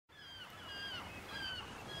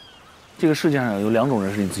这个世界上有2种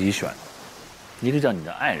人是你自己选的，一个叫你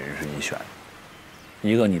的爱人是你选的，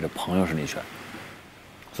一个你的朋友是你选的。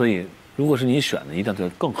所以，如果是你选的，一定要对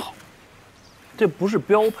他更好。这不是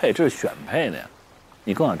标配，这是选配的呀，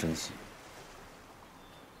你更要珍惜。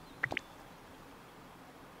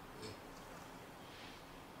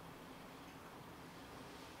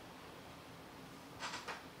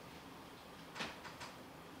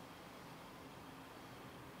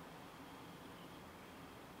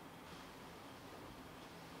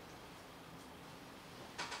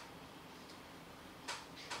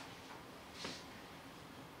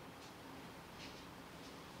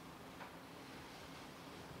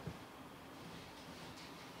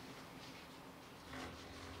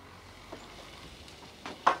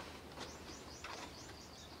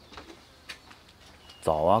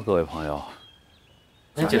早啊，各位朋友！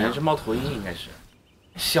那简直是猫头鹰，应该是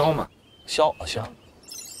枭嘛？枭，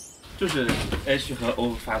就是 H 和 O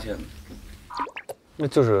发现的。那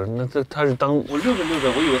就是他是当我溜着，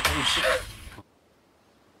我以为他是吃。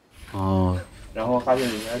哦。然后发现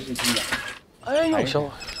人家是一只羊。哎呦，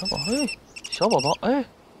小宝宝，哎，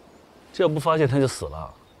这要不发现他就死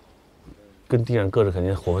了，跟地上搁着肯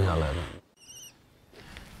定活不下来的。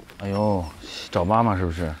哎呦，找妈妈是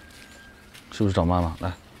不是？是不是找妈妈？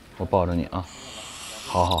来，我抱着你啊！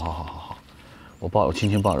好，我轻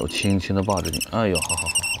轻抱着，我轻轻的抱着你。哎呦，好，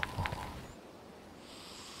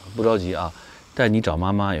不着急啊，带你找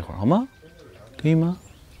妈妈一会儿好吗？可以吗？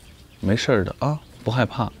没事的啊，不害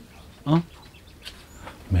怕，啊，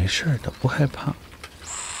没事的，不害怕。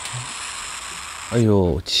哎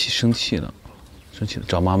呦，生气了，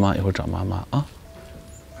找妈妈，一会儿找妈妈啊，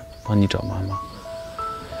帮你找妈妈。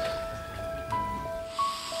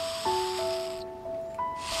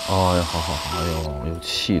哎呀，好，哎呦，有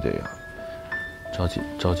气的呀，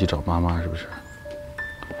着急找妈妈是不是？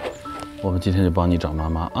我们今天就帮你找妈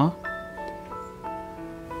妈啊，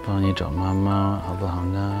帮你找妈妈好不好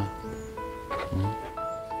呢？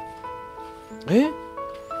哎，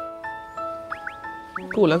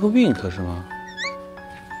给我来个 wink 是吗？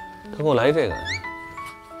他给我来这个。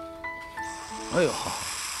哎呦，好。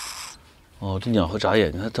哦，这鸟会眨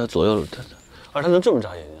眼睛，它左右它能这么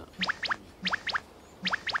眨眼睛。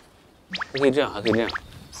还可以这样，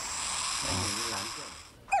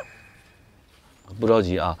不着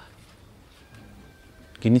急啊，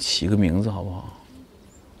给你起一个名字好不好？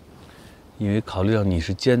因为考虑到你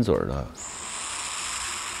是尖嘴的，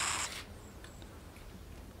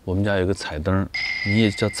我们家有个彩灯，你也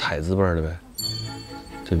叫彩字辈的呗，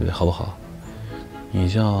对不对？好不好？你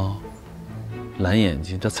叫蓝眼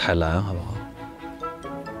睛，叫彩蓝，好不好？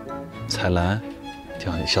彩蓝，挺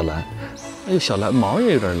好，小蓝。哎呦，小蓝毛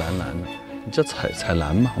也有点蓝蓝的。你叫彩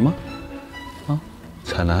蓝吧，好吗？啊，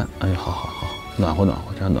彩蓝，哎，好，暖和，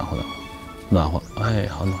这样暖和，哎，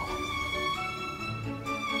好暖和。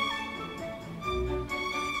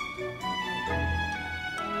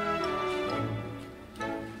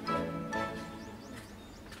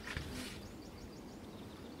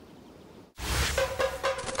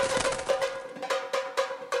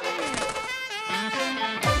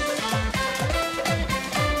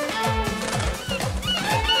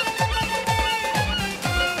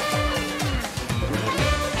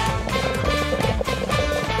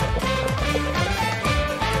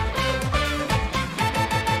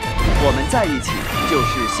我们在一起就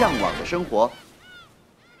是向往的生活。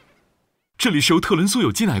这里是由特仑苏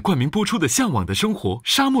有机奶冠名播出的《向往的生活》，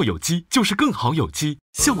沙漠有机就是更好有机。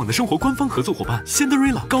向往的生活官方合作伙伴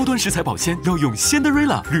Cinderella 高端食材保鲜要用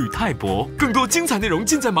Cinderella 铝钛箔。更多精彩内容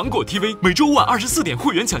尽在芒果 TV， 每周五晚24点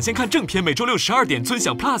会员抢先看正片，每周六12点尊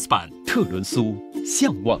享 Plus 版。特仑苏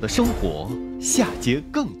向往的生活，下节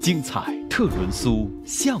更精彩。特仑苏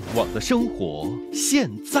向往的生活，现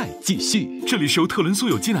在继续。这里是由特仑苏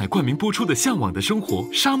有机奶冠名播出的《向往的生活》，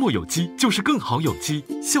沙漠有机就是更好有机。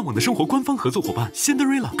向往的生活官方合作伙伴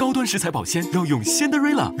Cinderella 高端食材保鲜要用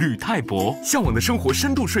Cinderella 铝钛箔。向往的生活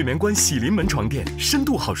深度睡眠观喜临门床垫，深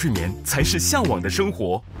度好睡眠才是向往的生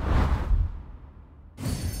活。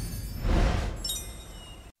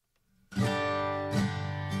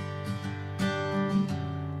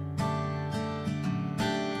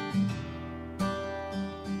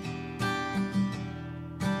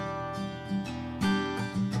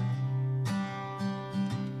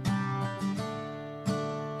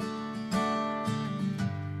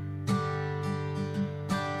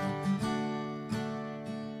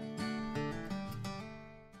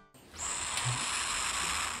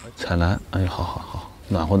彩蓝，哎，好，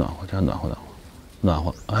暖和，这样暖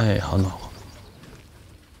和，哎，好暖和。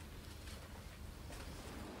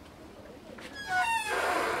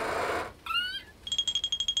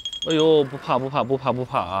哎呦，不怕啊！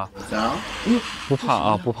走，不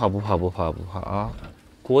怕啊！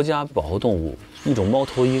国家保护动物一种猫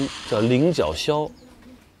头鹰叫菱角鸮。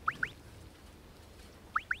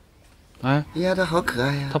哎呀，它好可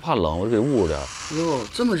爱呀！它怕冷，我就给捂着点。哟，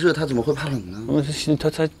这么热，它怎么会怕冷呢？他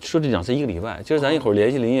才说这讲是1个礼拜，今儿咱一会儿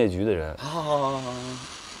联系林业局的人。好，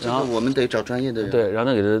这个我们得找专业的人。对，然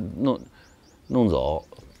后他给他弄走，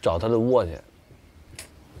找他的窝去。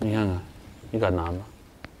你看看，你敢拿吗？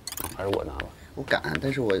还是我拿吧？我敢，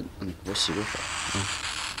但是我洗过手。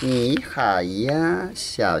你好呀，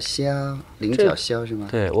小鸮，菱角鸮是吗？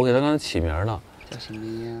对，我给他刚才起名了，叫什么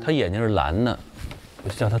呀？他眼睛是蓝的，我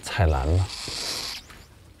就叫他彩兰了。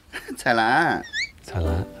彩兰，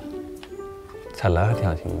彩兰还挺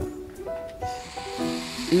好听的。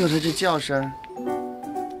哎呦，它这叫声，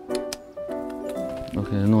我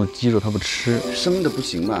给他弄鸡肉，他不吃，生的不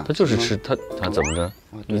行吧？他就是吃，他怎么着？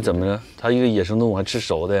你怎么着？他一个野生动物还吃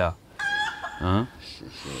熟的呀？嗯，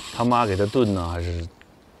他妈给他炖呢，还是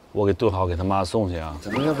我给炖好给他妈送去啊？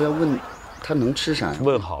咱们要不要问他能吃啥？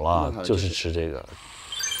问好了，就是吃这个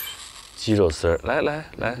鸡肉丝儿。来，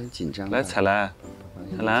很紧张。来，彩兰，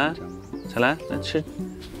来吃。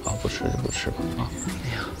好，不吃就不吃吧啊！哎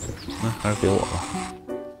呀，那还是给我吧。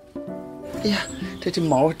哎呀，这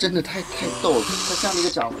毛真的太逗了，它像那个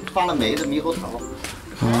长发了霉的猕猴桃。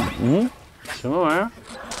什么玩意儿？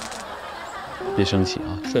别生气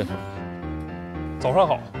啊，睡会儿。早上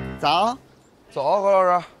好。早，何老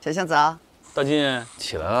师。小香早。大金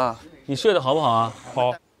起来了，你睡得好不好啊？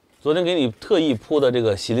好。昨天给你特意铺的这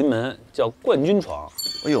个喜临门叫冠军床。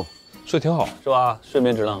哎呦，睡挺好，是吧？睡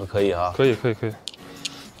眠质量可以啊。可以。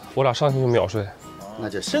我俩上去就秒睡。那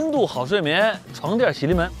就是深度好睡眠床垫喜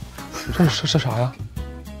临门。这是啥呀？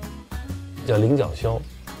叫菱角鸮。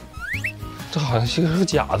这好像是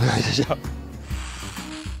假的，这像。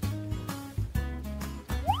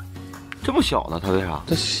这么小呢？它为啥？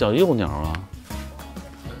这小幼鸟啊。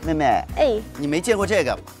妹妹，哎，你没见过这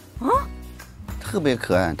个啊？特别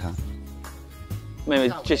可爱，它。妹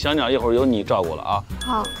妹，这小鸟一会儿由你照顾了啊。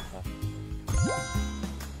好。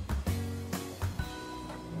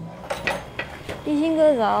立新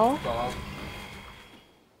哥早。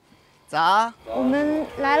早。我们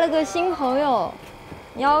来了个新朋友，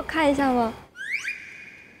你要看一下吗？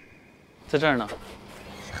在这儿呢。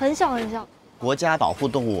很小。国家保护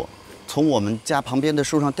动物，从我们家旁边的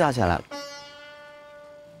树上掉下来了。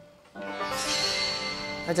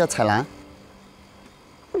它叫彩兰。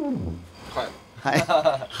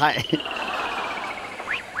嗨。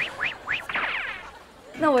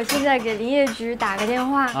那我现在给林业局打个电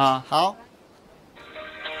话啊。好。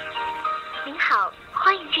您好，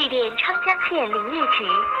欢迎致电昌江县林业局。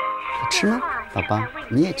吃吗，宝宝？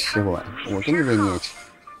你也吃我给你喂你也吃。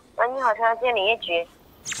你好，昌江县林业局。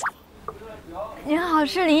您好，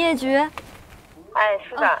是林业局。哎，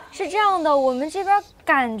是的。是这样的，我们这边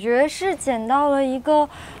感觉是捡到了一个，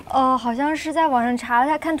好像是在网上查了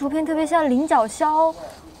下，看图片特别像菱角鸮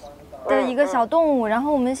的一个小动物。然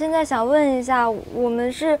后我们现在想问一下，我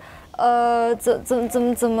们是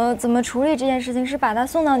怎么处理这件事情？是把它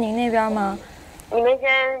送到您那边吗？你们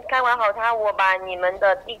先看管好它，我把你们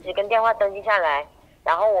的地址跟电话登记下来，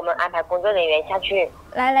然后我们安排工作人员下去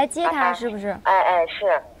来接它，是不是？哎，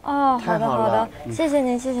是。哦，好的，谢谢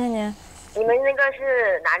您。你们那个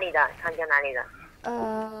是哪里的？长江哪里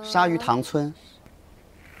的？鲨鱼塘村。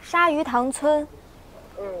鲨鱼塘村。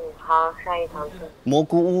好，鲨鱼塘村。蘑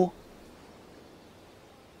菇屋。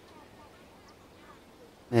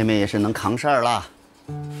妹妹也是能扛事儿了。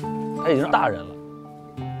她已经是大人了。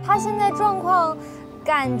她现在状况，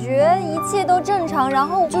感觉一切都正常，然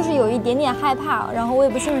后就是有一点点害怕，然后我也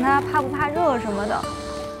不清楚她怕不怕热什么的。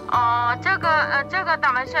哦，这个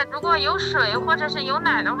倒没事，如果有水或者是有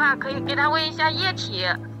奶的话，可以给它喂一下液体，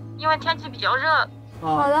因为天气比较热。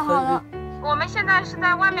好的。我们现在是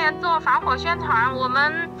在外面做防火宣传，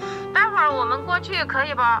待会儿我们过去可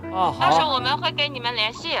以吧？好。到时候我们会给你们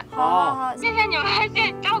联系。好，谢谢你们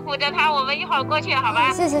先照顾着它，我们一会儿过去，好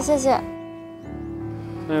吧？谢谢。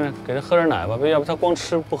妹妹，给他喝点奶吧，要不他光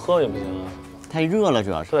吃不喝也不行啊。太热了，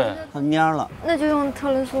主要是。对，它蔫了。那就用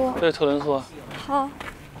特仑苏。对，特仑苏。好。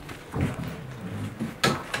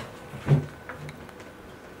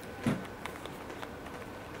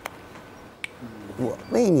我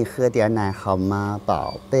喂你喝点奶好吗，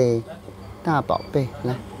宝贝，大宝贝，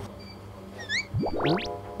来。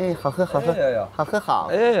好喝。好。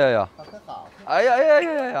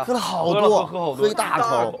喝了好多，喝一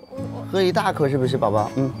大口，是不是，宝宝？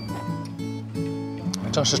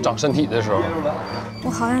正是长身体的时候。我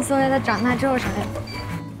好像搜一下它长大之后啥样。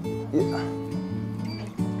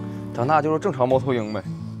长大就是正常猫头鹰呗。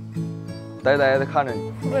呆呆的看着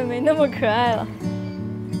你。我也没那么可爱了。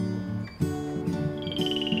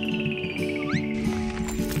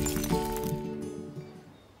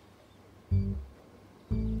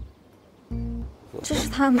这是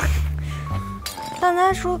他吗？但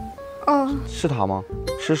他说，哦，是他吗？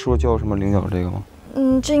是说叫什么菱角这个吗？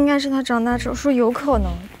这应该是他长大之后说有可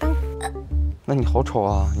能，但那你好丑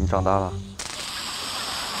啊！你长大了。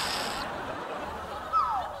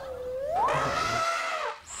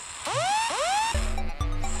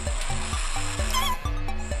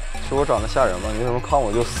是我长得吓人吗？你为什么看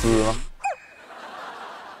我就撕呢？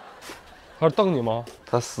他是瞪你吗？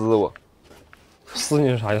他撕我。撕你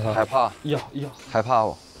是啥意思？害怕。呀，害怕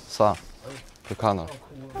我。算了，别看他了。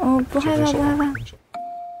哦，不害怕，不害怕。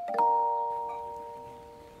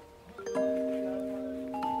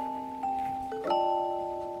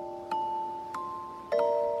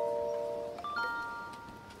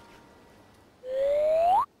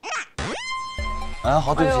啊，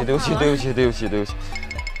好，对不起，对不起，对不起，对不起，对不起。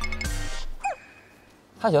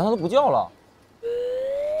他好像他都不叫了。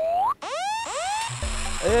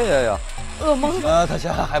哎呀呀！噩梦。啊，他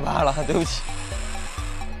现在害怕了，对不起，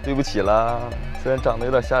对不起啦，虽然长得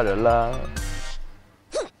有点吓人啦。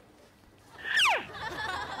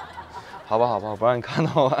好吧，好吧，我不让你看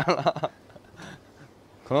到完了。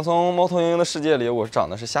可能从猫头鹰的世界里，我长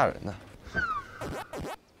得是吓人的。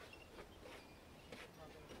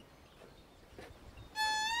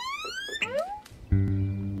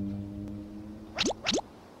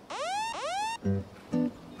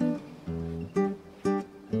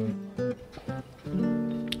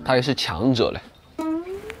他也是强者嘞。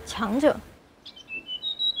强者。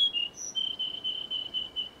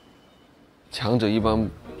强者一般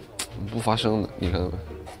不发声的，你看到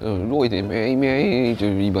没？弱一点，咩，就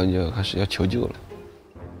一般就开始要求救了。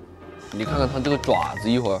你看看他这个爪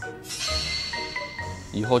子，一会儿，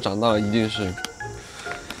以后长大了一定是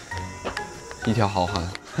一条好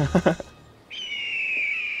汉。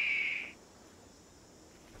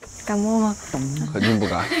敢摸吗？肯定不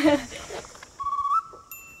敢。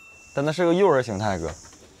但那是个幼儿形态，哥。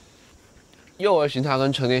幼儿形态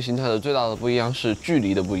跟成年形态的最大的不一样是距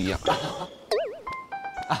离的不一样。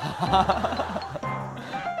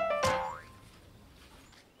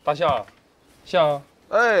大象，象，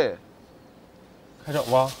哎，开整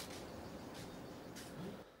吧。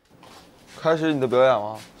开始你的表演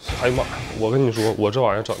吗？哎呀妈！我跟你说，我这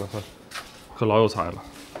玩意儿整的可老有才了。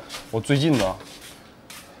我最近呢，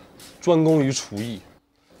专攻于厨艺。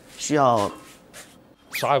需要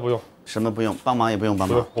啥也不用，什么不用，帮忙也不用帮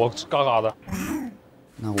忙。我嘎嘎的。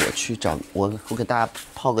那我去找我给大家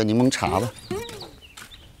泡个柠檬茶吧。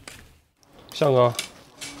向哥，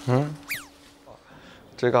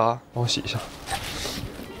这干啥？帮我洗一下。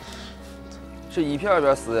是一片一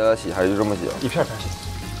片撕下来洗，还是就这么洗？一片片洗。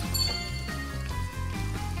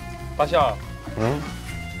大象，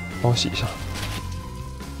帮我洗一下。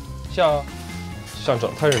象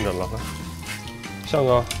整太认真了，象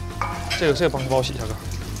哥，这个帮我洗一下哥。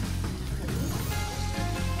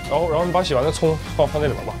然后你把洗完的葱放那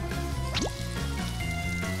里面吧。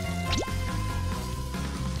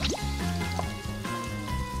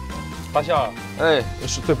大象，哎，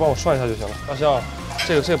对，帮我涮一下就行了。大象，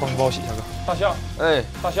这个帮我洗一下哥。大象，哎，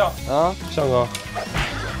大象啊，象哥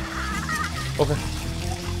 ，OK，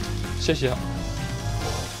 谢谢。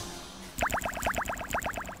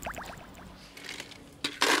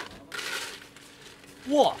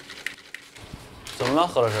哇，怎么了，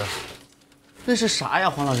何老师？那是啥呀，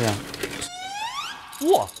黄老师？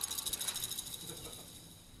哇！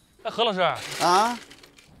哎，何老师啊！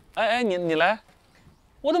哎，你来！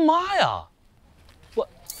我的妈呀！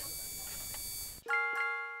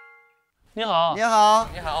你好，你好，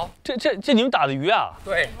你好，这你们打的鱼啊？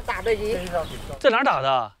对，打的鱼，在哪儿打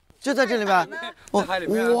的？就在这里边。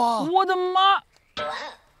哇！我的妈！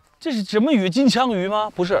这是什么鱼？金枪鱼吗？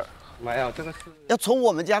不是，没有，这个是要从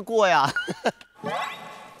我们家过呀。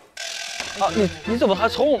啊，你怎么还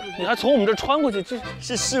从我们这儿穿过去？这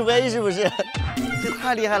是示威是不是？这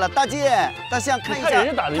太厉害了，大姐、大象，看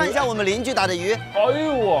一下我们邻居打的鱼。哎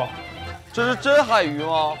呦我，这是真海鱼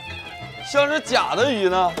吗？像是假的鱼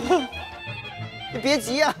呢。你别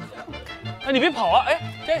急呀。哎，你别跑啊！哎，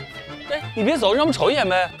你别走，让我们瞅一眼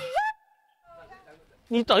呗。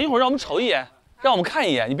你等一会儿，让我们瞅一眼，让我们看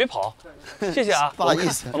一眼，你别跑，谢谢啊。不好意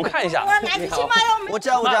思，我们看一下。我知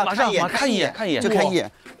道，马上看一眼，就看一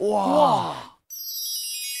眼。哇，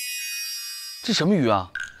这什么鱼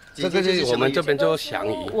啊？这个是我们这边叫祥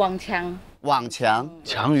鱼，网墙。网墙，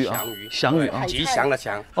强鱼啊，祥鱼啊，吉祥的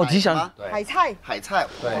祥。哦，吉祥。海菜，海菜。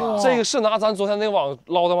对，这个是拿咱昨天那网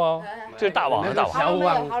捞的吗？这是大网，大网。小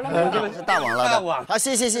网，这个是大网捞的。好，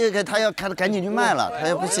谢谢，他要赶紧去卖了，他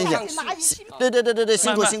要不谢谢。对，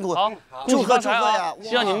辛苦，好，祝贺呀！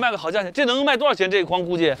希望你们卖个好价钱。这能卖多少钱？这个筐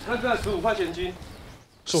估计？那个15块钱斤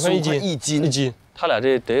，15块一斤。他俩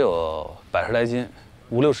这得有100来斤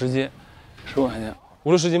，50、60斤，15块钱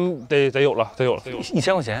，50、60斤得有了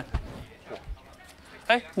，1000块钱。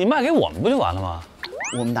哎，你卖给我们不就完了吗？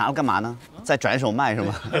我们拿了干嘛呢？再转手卖是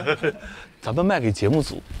吗？咱们卖给节目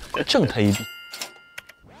组，挣他一笔。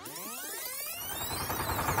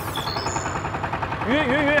鱼，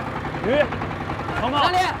鹏鹏，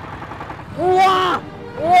哪里？哇！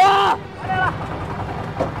来了！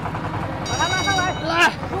拿上来！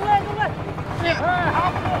来，中类！哎，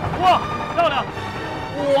好，哇，漂亮！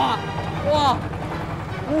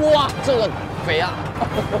哇，这个肥啊！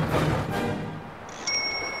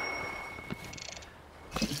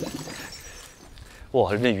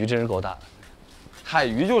哇，这鱼真是够大的，海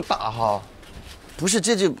鱼就大哈。不是，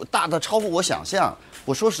这就大的超乎我想象。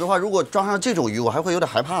我说实话，如果抓上这种鱼，我还会有点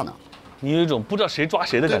害怕呢。你有一种不知道谁抓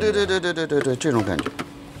谁的感觉。对，这种感觉。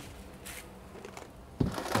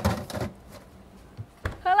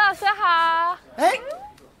何老师好。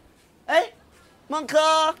哎，孟珂。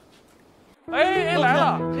哎，来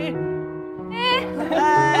了。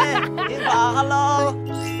您好 ，Hello。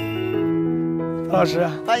何老师，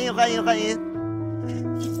欢迎。黄老师，欢迎！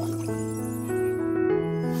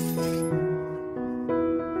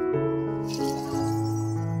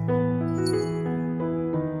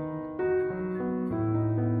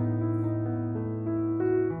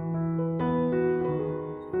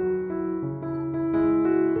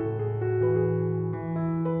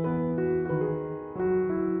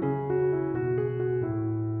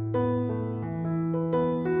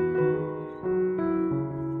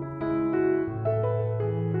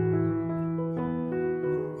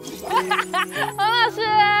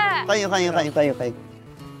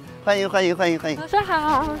老师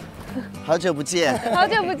好，好久不见。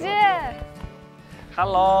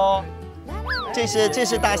Hello， 这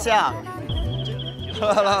是大象。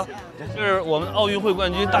这是我们奥运会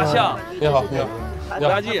冠军大象。你好。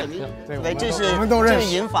大姐，对，这是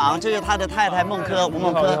银坊，这是他的太太孟珂，吴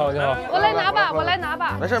孟珂。你好。我来拿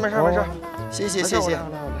吧。没事。谢谢。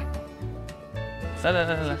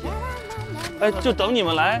来。哎，就等你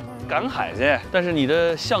们来赶海去。但是你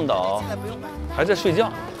的向导还在睡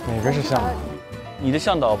觉。哪个是向导？你的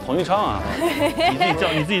向导彭昱昌啊，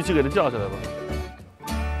你自己去给他叫起来吧。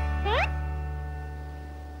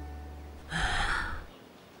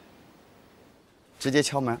直接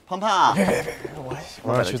敲门，胖胖。别，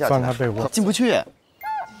我要去钻他被窝。进不去。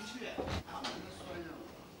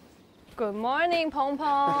Good morning， 鹏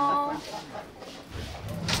鹏。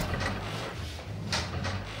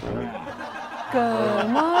Good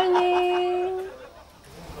morning。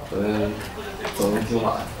走得挺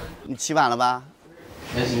晚。你起晚了吧？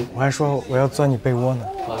还行。我还说我要钻你被窝呢。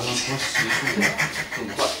晚上从10点很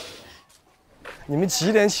快。你们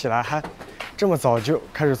几点起来还这么早就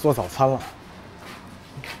开始做早餐了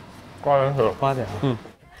？8点。8点啊。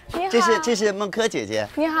你好。这是孟珂姐姐。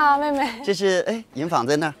你好，妹妹。这是银坊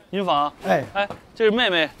在那儿。银坊。哎，这是妹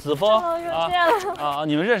妹子枫啊，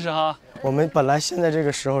你们认识哈？我们本来现在这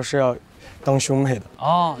个时候是要当兄妹的。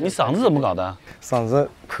哦，你嗓子怎么搞的？嗓子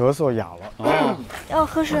咳嗽哑了。哦。要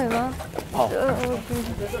喝水吗？好。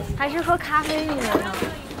还是喝咖啡里面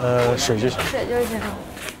呢？水就行。水就行。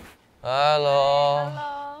Hello。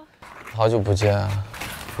好久不见。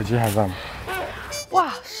手机还在吗？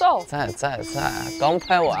哇，瘦。在，刚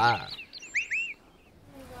拍完。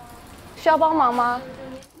需要帮忙吗？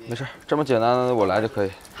没事，这么简单的我来就可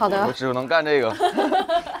以。好的。我只能干这个。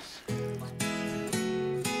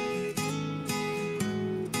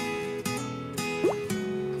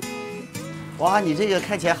哇，你这个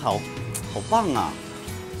看起来好棒啊！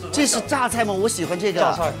这是榨菜吗？我喜欢这个。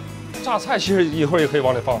榨菜其实一会儿也可以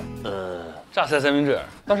往里放。榨菜三明治，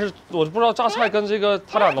但是我不知道榨菜跟这个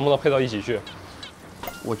他俩能不能配到一起去。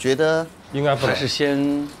我觉得应该不能。还是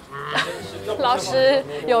先。老师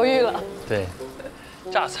犹豫了。对，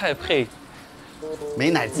榨菜配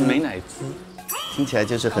美乃滋，听起来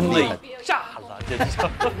就是很厉害。美炸了，这叫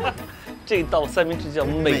这道三明治叫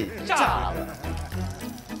美炸了。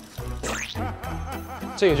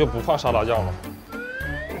这个就不放沙拉酱了。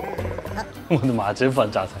我的妈，真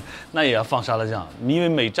放榨菜，那也要放沙拉酱，因为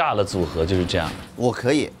美炸了组合就是这样。我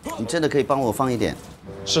可以，你真的可以帮我放一点，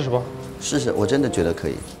试试吧。试试，我真的觉得可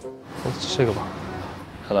以。这个吧，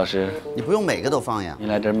何老师，你不用每个都放呀。你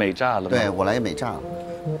来点美炸了吗？对，我来美炸了。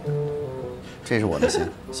这是我的心，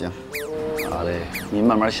行。好嘞，你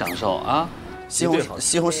慢慢享受啊。西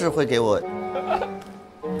红柿会给我，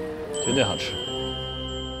绝对好吃。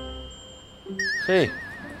嘿，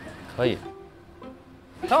可以，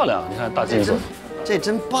漂亮！你看大金子，这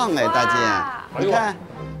真棒哎，大金，你看，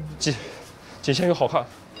锦线又好看。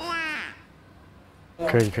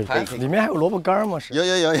可以，里面还有萝卜干吗？是？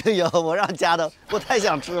有，我让加的，我太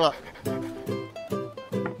想吃了。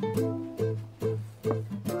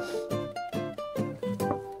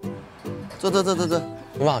坐，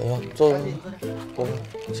一望坐，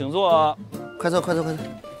请坐，快坐。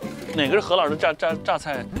哪个是何老师的榨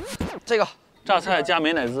菜？这个榨菜加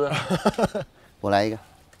美乃滋。我来一个。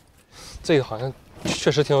这个好像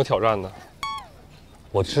确实挺有挑战的。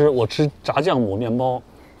我吃炸酱抹面包，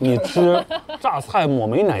你吃榨菜抹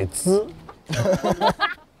美乃滋，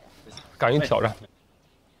敢于挑战。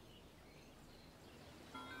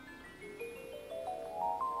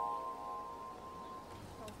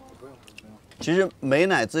其实美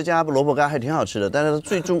乃滋加萝卜干还挺好吃的，但是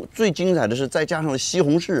最精彩的是再加上了西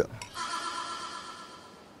红柿。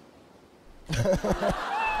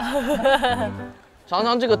尝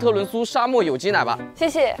尝这个特仑苏沙漠有机奶吧，谢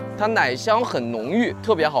谢。它奶香很浓郁，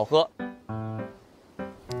特别好喝。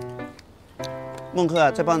孟克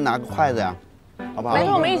啊，再帮你拿个筷子呀，好不好？没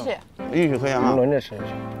事，我们一起。一起可以啊。我们轮着吃。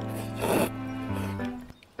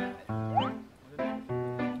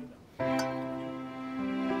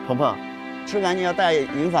鹏鹏，吃完你要带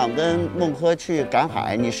云坊跟孟科去赶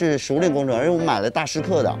海，你是熟练工程，而且我们买了大师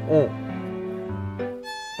课的。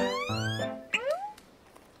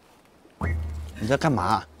你在干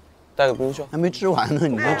嘛？带个冰袖。还没吃完呢，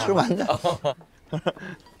你没吃完的。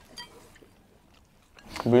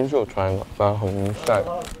冰袖穿一个，不然很晒。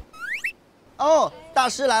哦，大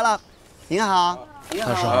师来了，您好。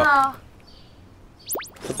大师好。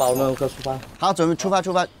吃饱了，快出发。好，准备出发。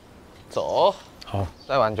走。好，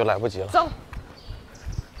再晚就来不及了。走。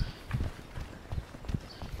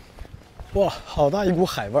哇，好大一股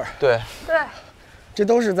海味儿。对。这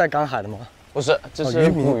都是在赶海的吗？不是，这是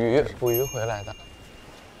捕鱼回来的。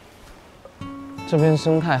这边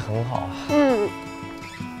生态很好。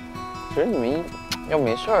其实你们要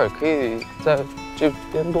没事儿，可以在这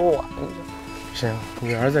边多玩一下。是啊，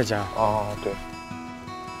女儿在家。哦，对。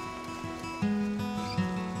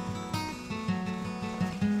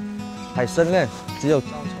海参呢，只有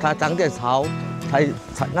它长点潮，才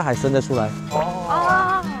那海参得出来。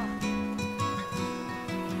哦。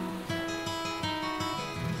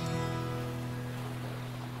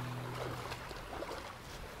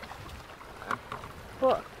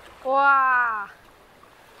哇！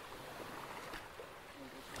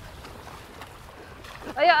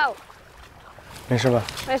哎呀！没事吧？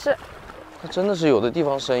没事。它真的是有的地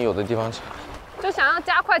方深，有的地方浅。就想要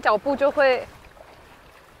加快脚步，就会。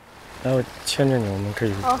来，我牵着你，我们可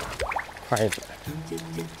以快一点。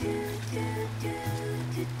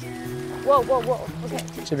我 OK。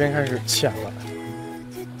这边开始浅了。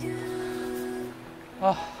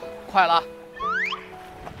啊，快了。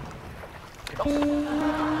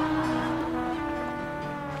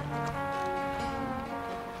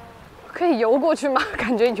可以游过去吗？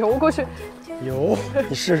感觉游过去。游，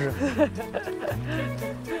你试试。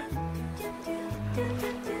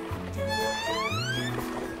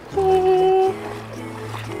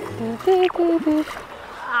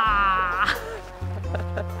啊！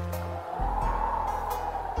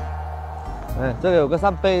哎，这里有个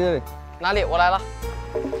扇贝，这里哪里？我来了，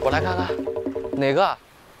我来看看，哪个啊？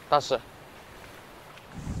大师，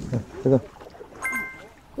这个。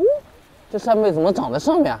这扇贝怎么长在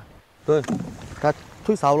上面？对，它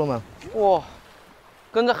退潮了嘛。哇，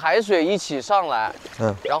跟着海水一起上来，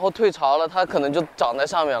然后退潮了，它可能就长在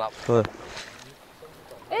上面了。对。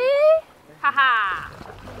哎，哈哈。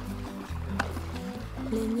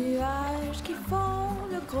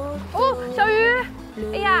哦，小鱼！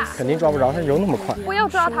哎呀，肯定抓不着，它游那么快。不要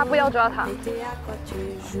抓它，不要抓它。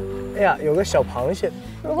哎呀，有个小螃蟹。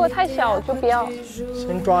如果太小就不要。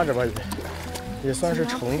先抓着吧，也算是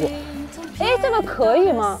成果。哎，这个可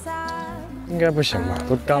以吗？应该不行吧，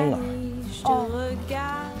都干了。哦。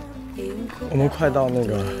我们快到那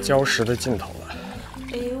个礁石的尽头了。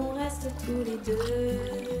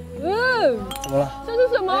怎么了？这是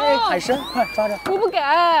什么？哎，海参，快抓着！我不给。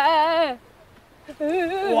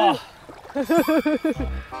哇！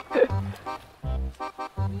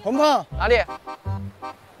鹏鹏，哪里？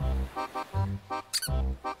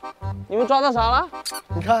你们抓到啥了？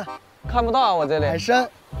你看，看不到啊，我这里。海参。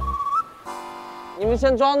你们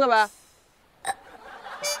先装着呗。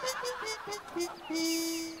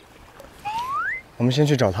我们先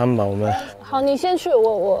去找他们吧。我们好，你先去，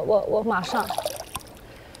我马上。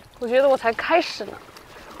我觉得我才开始呢。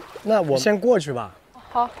那我先过去吧。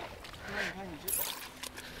好。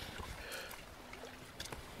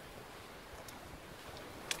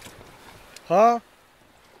好。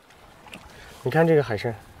你看这个海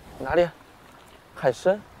参。哪里？海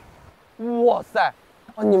参？哇塞！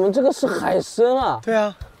哦，你们这个是海参啊？对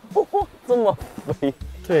啊。这么肥？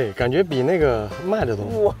对，感觉比那个卖的多。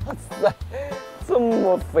哇塞，这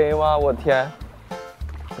么肥吗？我天！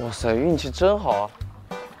哇塞，运气真好啊！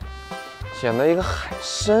捡了一个海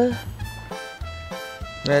参。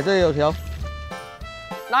哎，这里有条。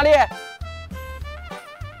哪里？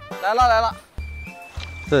来了来了。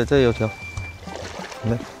这里有条。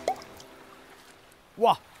来。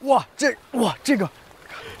哇，这个。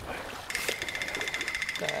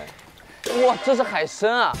哇，这是海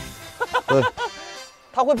参啊！对。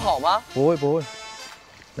它会跑吗？不会，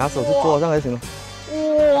拿手去捉上来就行了。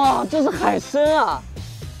哇，这是海参啊！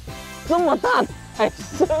这么大的海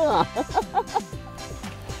参啊！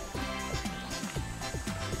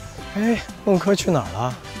哎，孟轲去哪儿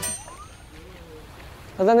了？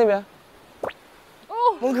他在那边。哦，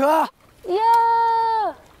孟轲。呀，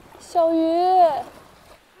小鱼。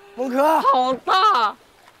孟轲，好大！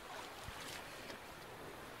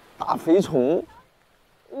大肥虫。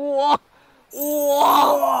哇！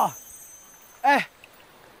哎，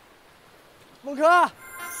孟轲，啊！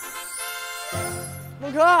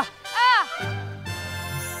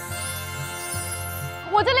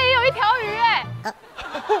我这里也有一条鱼哎。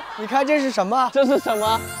你看这是什么？这是什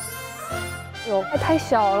么？哟，太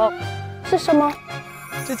小了，是什么？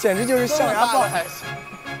这简直就是象牙蚌。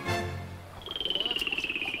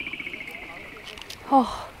哦。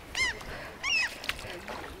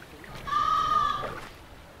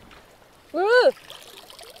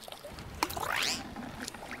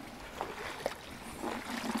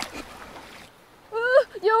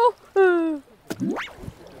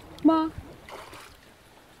妈。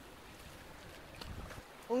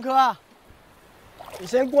孟轲，你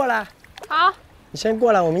先过来。好。你先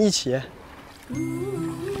过来，我们一起。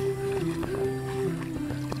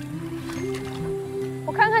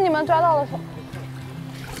我看看你们抓到了什么。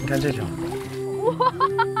你看这条。哇，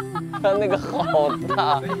它那个好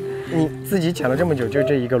大。你自己捡了这么久，就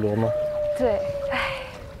这一个螺吗？对，哎。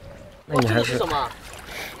那你还是什么？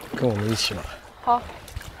跟我们一起吧。好。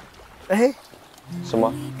哎。什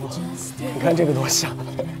么？你看这个多像，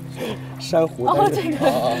珊瑚。哦，这个。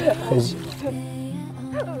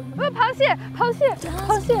螃蟹。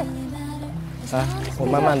来，我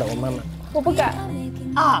慢慢的。我不敢。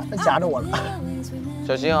啊，它夹着我了。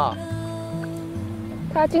小心啊！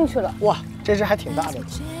它进去了。哇，这只还挺大的。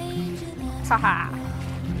哈哈。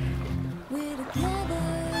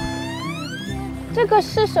这个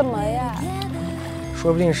是什么呀？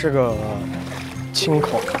说不定是个青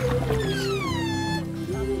口。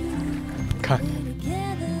看，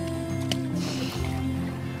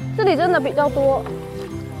这里真的比较多，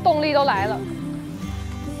动力都来了。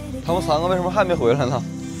他们3个为什么还没回来呢？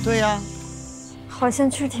对呀，好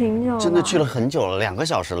像去挺久了，真的去了很久了，2个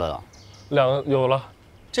小时了。有了，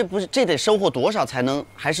这得收获多少才能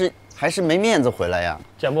还是没面子回来呀？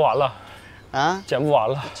捡不完了，啊，捡不完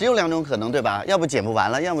了。只有2种可能，对吧？要不捡不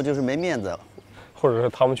完了，要么就是没面子，或者是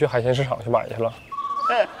他们去海鲜市场去买去了。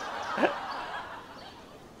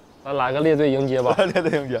咱来个列队迎接吧！列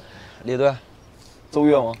队迎接，列队，奏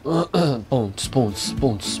乐吗？bounce，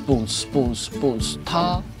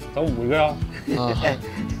他，咱5个啊！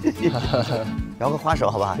摇个花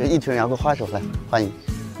手好不好？一群人摇个花手来，欢迎。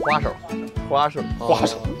花手，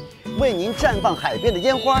为您绽放海边的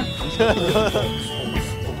烟花。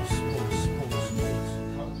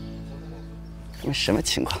你们什么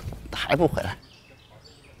情况？还不回来？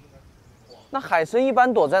那海参一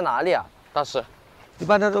般躲在哪里啊，大师？一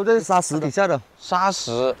般它都在沙石底下的。沙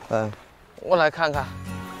石。我来看看。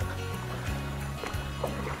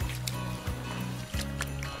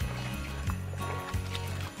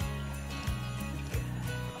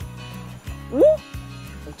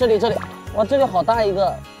这里，哇，这个好大一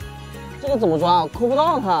个，这个怎么抓？抠不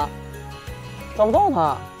到它，找不到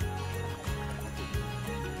它。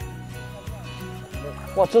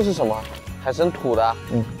哇，这是什么？海参吐的。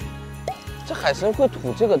这海参会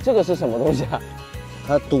吐这个是什么东西啊？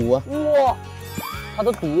它毒啊。哇，它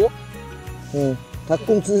的毒。它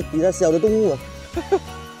攻击比它小的动物啊。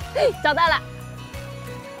找到了。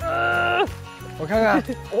我看看。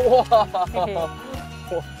哇。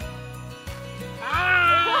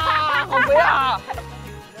好肥啊！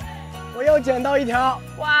我又捡到一条。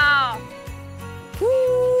哇！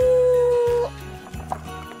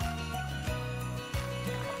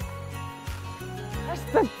还是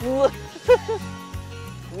在滋。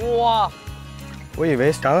哇！我我以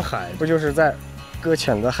为赶海不就是在搁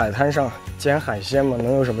浅的海滩上捡海鲜吗？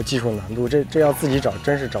能有什么技术难度？这要自己找，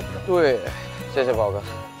真是找不着。对，谢谢宝哥。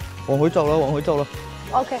往回走了，往回走了。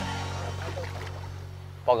OK。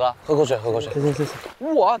宝哥，喝口水，喝口水。谢谢。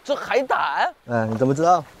哇，这海胆！哎，你怎么知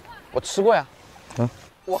道？我吃过呀。嗯。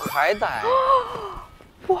哇，海胆！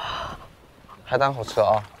哇，海胆好吃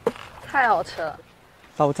啊！太好吃了。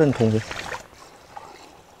倒正桶里。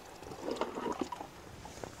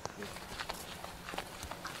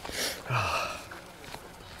啊，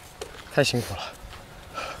太辛苦了。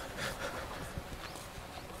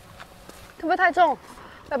会不会太重？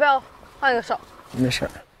要不要换一个手？没事。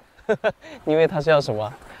因为他是要什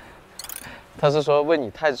么？他是说问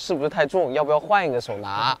你是不是太重，要不要换一个手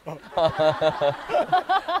拿？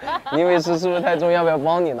因为是不是太重，要不要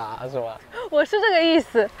帮你拿，是吧？我是这个意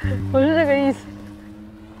思，我是这个意思。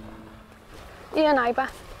一人拿一半，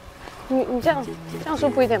你这样舒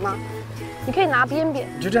服一点吗？你可以拿边边，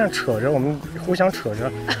就这样扯着，我们互相扯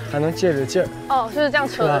着，还能借着劲儿。哦，就是这样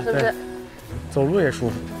扯的，是不是？走路也舒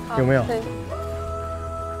服，有没有？对。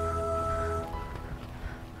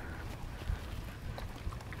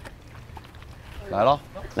来了，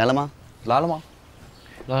来了吗？来了吗？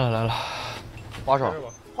来了，花手。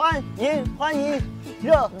欢迎，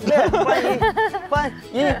热烈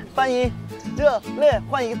欢迎，热烈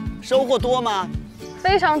欢迎！收获多吗？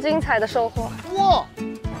非常精彩的收获。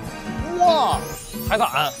哇，海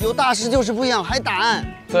胆有大师就是不一样，海胆。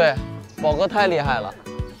对，宝哥太厉害了，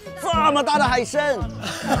这么大的海参。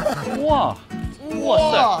哇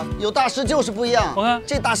塞，有大师就是不一样。我看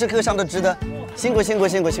这大师课上的值得，辛苦，谢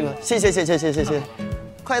谢。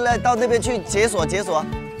快来到那边去解锁一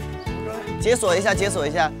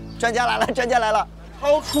下，专家来了，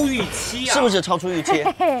超出预期啊！是不是超出预期？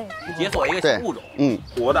解锁一个新物种，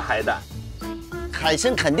活的海胆，海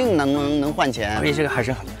参肯定能换钱，而且这个海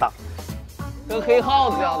参很大，跟黑耗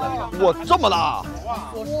子一样的。哇，这么大！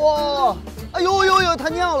哇，哎呦，它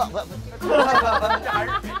尿了！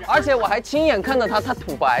而且我还亲眼看到它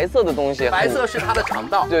吐白色的东西，白色是它的肠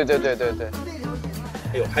道。对。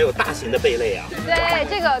哎呦，还有大型的贝类啊！对，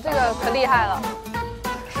这个可厉害了。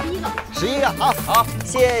11个，好，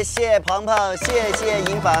谢谢鹏鹏，谢谢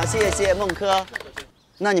银坊，谢谢孟珂。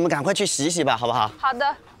那你们赶快去洗洗吧，好不好？好的。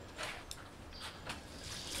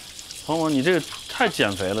鹏鹏，你这个太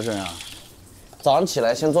减肥了，这样。早上起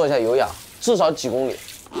来先做一下有氧，至少几公里。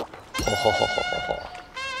好。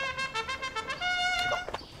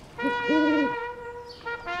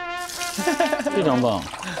非常棒。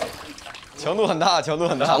强度很大，强度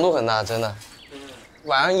很大，真的。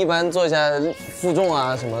晚上一般做一下负重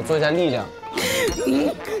啊，什么做一下力量。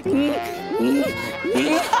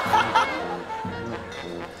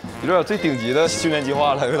有点最顶级的训练计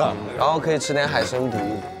划了，有点。然后可以吃点海参补益。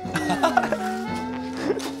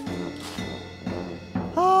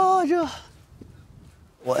热。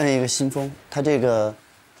我摁一个新风，它这个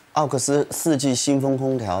奥克斯4季新风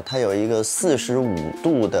空调，它有一个45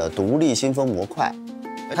度的独立新风模块。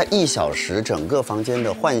它1小时整个房间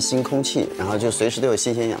的换新空气，然后就随时都有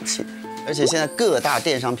新鲜氧气，而且现在各大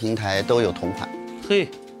电商平台都有同款。嘿，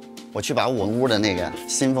我去把我屋的那个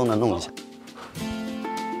新风的弄一下。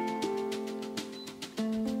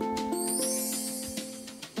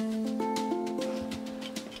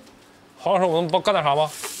黄老师，我们干点啥吧？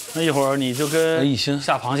那一会儿你就跟艺兴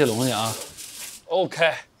下螃蟹笼去啊。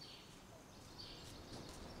OK。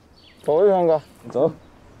走，宇航哥，走。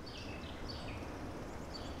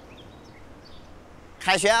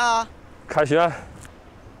凯旋啊！凯旋，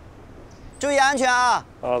注意安全啊！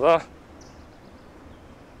好的。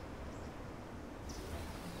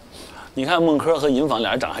你看孟珂和银坊俩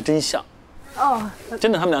人长得还真像。哦，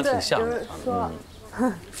真的，他们俩挺像的。就是说，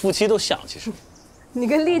夫妻都像，其实。你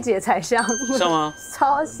跟丽姐才像。像吗？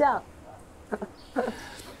超像。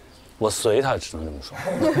我随他，只能这么说。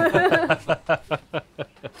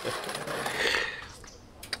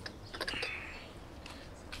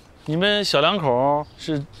你们小两口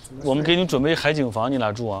是我们给你准备海景房，你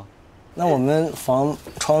俩住啊？那我们房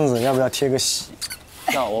窗子要不要贴个喜？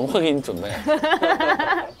要，我们会给你准备。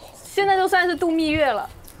现在就算是度蜜月了。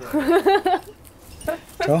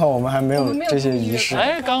正好我们还没有这些仪式。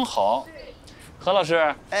哎，刚好。何老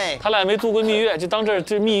师，哎，他俩没度过蜜月，就当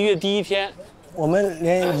这蜜月第1天。我们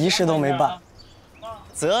连仪式都没办。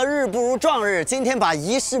择日不如撞日，今天把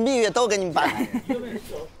仪式蜜月都给你们办了。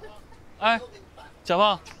哎，小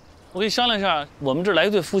胖。我跟你商量一下，我们这儿来一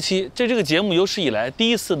对夫妻，这个节目有史以来第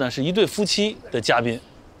一次呢，是一对夫妻的嘉宾，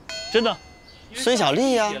真的。孙小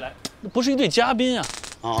丽呀，不是一对嘉宾啊。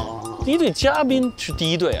哦，一对嘉宾是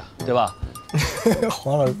第1对啊，对吧？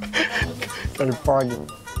黄老师在这 bargain。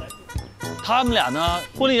他们俩呢，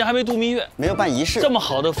婚礼还没度蜜月，没有办仪式，这么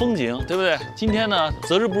好的风景，对不对？今天呢，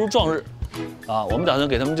择日不如撞日，啊，我们打算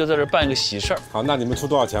给他们就在这儿办一个喜事儿。好，那你们出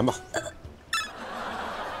多少钱吧？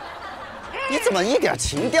你怎么一点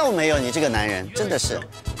情调没有？你这个男人真的是。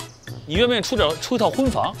你愿不愿意出一套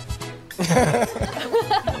婚房？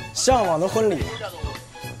向往的婚礼。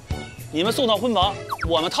你们送套婚房，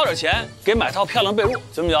我们掏点钱给买套漂亮被褥，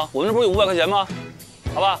行不行？我们这不是有500块钱吗？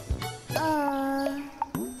好吧。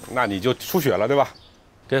那你就出血了，对吧？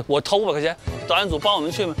给我掏500块钱，导演组帮我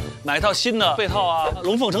们去买一套新的被套啊，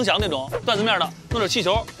龙凤呈祥那种缎子面的，弄点气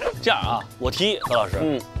球。这样啊，我提议何老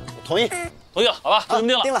师，同意了，好吧，就这么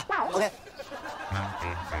定了。定了 ，OK。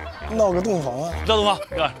闹个洞房啊？闹洞房，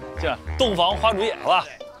这样洞房花烛夜，好吧？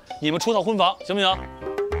你们出套婚房，行不行？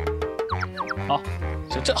好，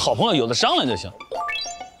这好朋友有的商量就行。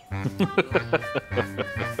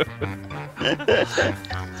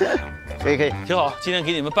可以，挺好。今天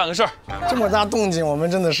给你们办个事儿，这么大动静，我们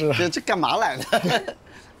真的是这干嘛来的？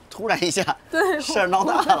突然一下，对，事儿闹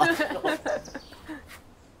大了。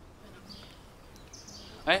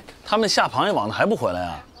哎，他们下螃蟹网的还不回来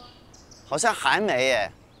啊？好像还没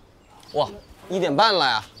耶。哇，1点半了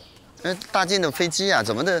呀！哎，大靖的飞机啊，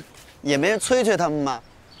怎么的，也没人催他们吗？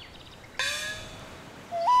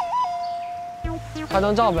拍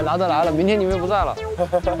张照呗，来都来了，明天你们不在了。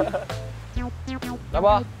来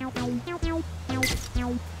吧，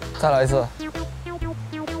再来一次。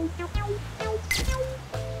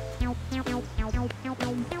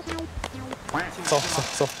走。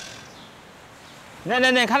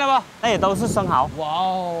那看到不？那也都是生蚝。哇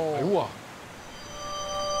哦！哎呦我。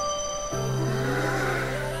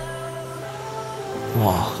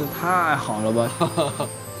哇，这太好了吧！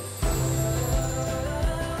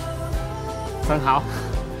生蚝。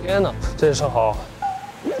天哪，这是生蚝。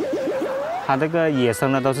它这个野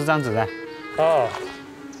生的都是这样子的。啊。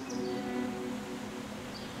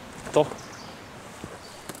走。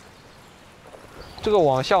这个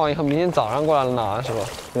网下完以后，明天早上过来拿是吧？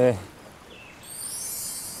对。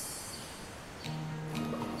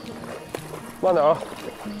慢点啊，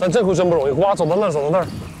咱这回真不容易，哇，走到那儿，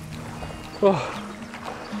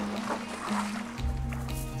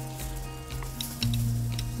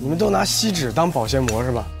你们都拿锡纸当保鲜膜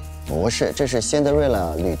是吧？不是，这是仙德瑞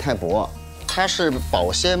拉铝钛箔，它是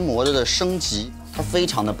保鲜膜的升级，它非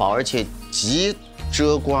常的薄，而且极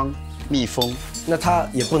遮光密封。那它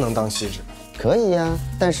也不能当锡纸？可以呀，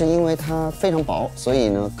但是因为它非常薄，所以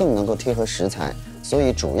呢更能够贴合食材，所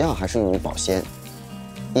以主要还是用于保鲜。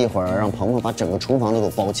一会儿让鹏鹏把整个厨房都给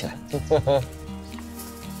我包起来。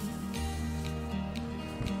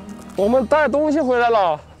我们带东西回来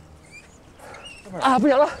了。啊，不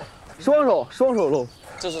行了，双手搂。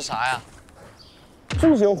这是啥呀？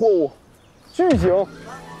巨型货物，巨型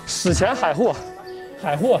史前海货，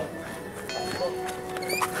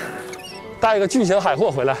带一个巨型海货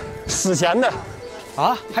回来，史前的。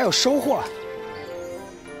啊，还有收获？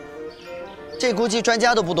这估计专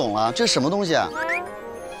家都不懂了，这是什么东西啊？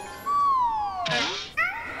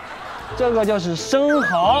这个就是生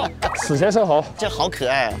蚝，史前生蚝，这好可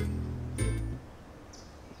爱啊！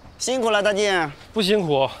辛苦了，大靖。不辛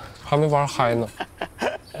苦，还没玩嗨呢。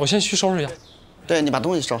我先去收拾一下。对，你把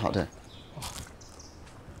东西收好，对。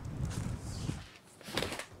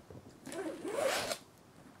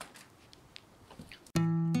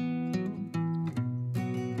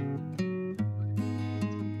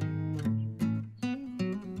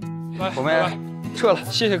来，我们撤了，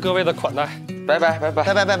谢谢各位的款待，拜拜，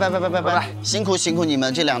辛苦你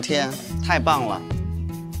们这2天，太棒了。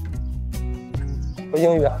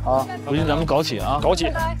英语啊，回去咱们搞起啊，搞起，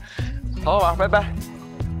好好玩，拜拜。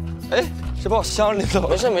哎，谁把我箱里走了？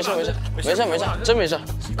没事，真没事，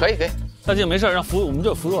可以。大靖没事，让我们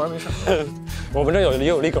这服务员没事。我们这也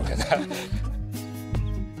有李耿现在。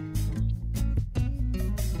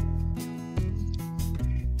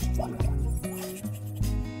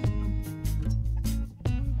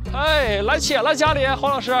哎，来且了，家里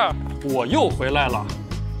黄老师，我又回来了。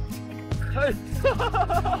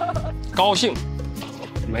高兴，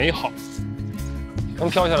美好，能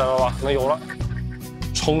飘起来了吧？能游了，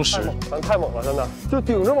充实。咱太猛了，真的，就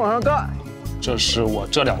顶着往上干。这是我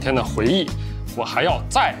这2天的回忆，我还要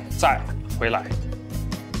再回来。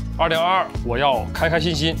2022，我要开开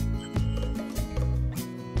心心。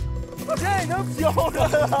这能飘着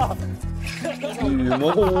了。与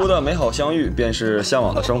蘑菇屋的美好相遇，便是向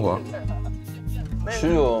往的生活。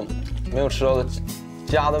许久没有吃到的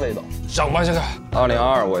家的味道。上吧，现在。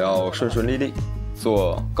2022，我要顺顺利利，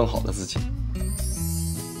做更好的自己。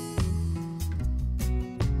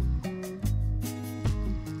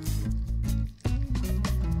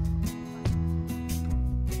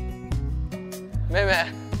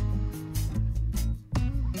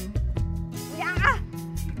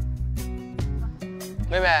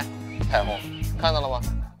妹妹，彩虹，看到了吗？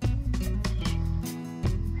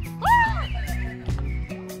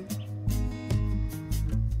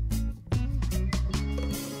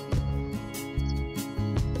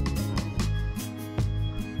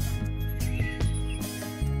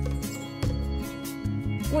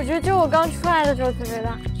我觉得就我刚出来的时候特别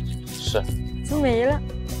大，是，就没了。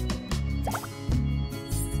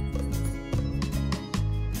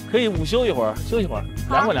可以午休一会儿，休息会儿，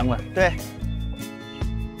凉快凉快。对。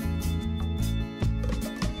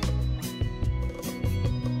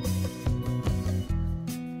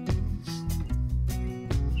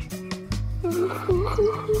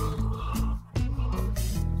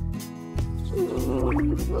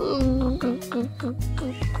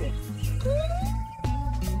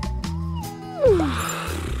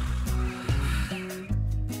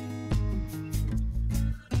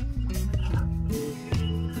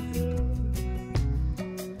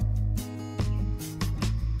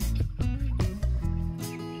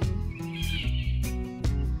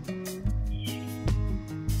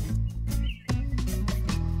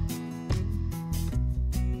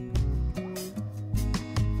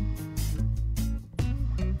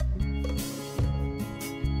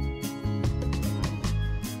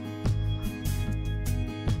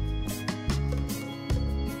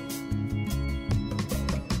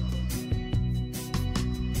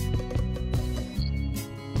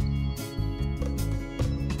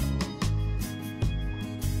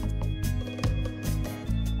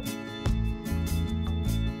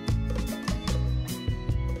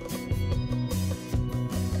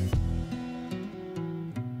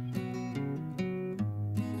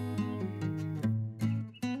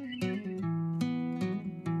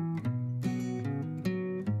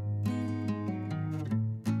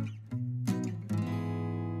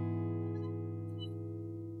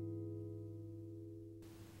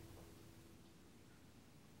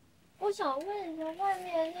我想问一下，外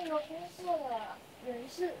面那个工作的人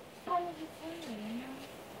是他们是村民吗？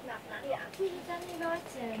哪里啊？就是在那边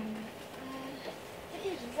捡，就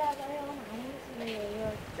一直在弯腰拿东西的有一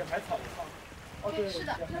个。捡海草吗？哦，对，是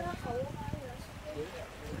的，他的好多花园是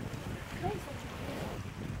可以送。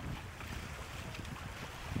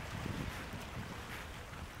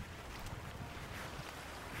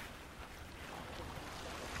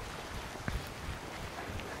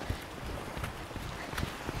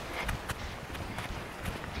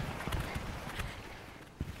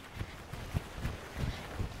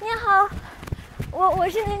我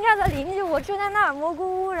是您这儿的邻居，我住在那儿蘑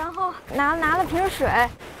菇屋，然后拿了瓶水，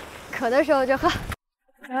渴的时候就喝。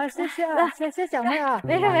啊，谢谢啊，谢谢小妹啊，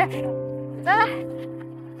没事没事，来来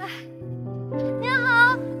来，您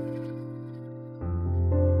好。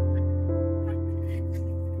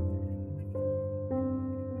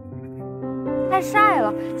太晒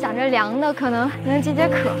了，想着凉的可能能解解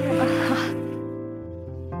渴。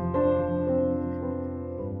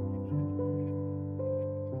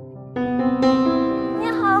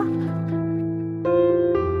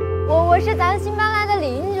我是咱新搬来的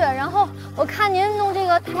邻居，然后我看您弄这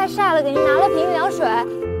个太晒了，给您拿了瓶凉水。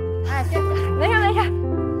哎，谢谢，没事没事。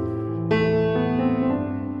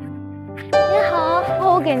您好，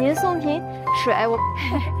我给您送瓶水，我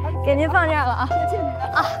给您放这儿了啊。谢谢您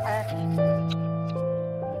啊，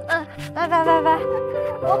拜拜拜拜，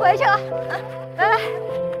我回去了，拜拜。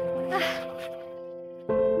哎呀。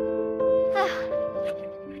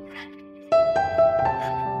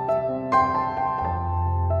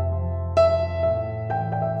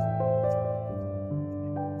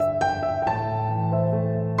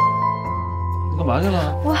干嘛去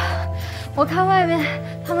了？我看外面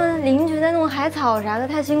他们邻居在弄海草啥的，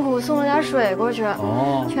太辛苦，送了点水过去。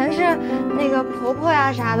哦，全是那个婆婆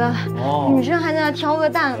呀啥的，女生还在那挑个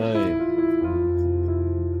担。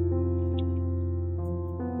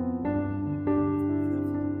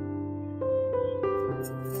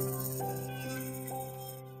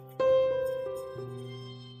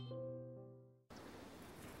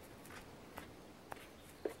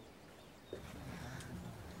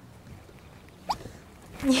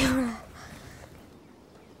你又来。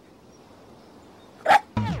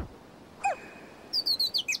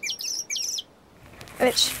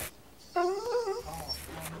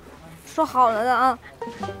说好了的啊，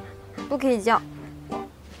不可以叫。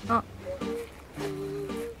嗯。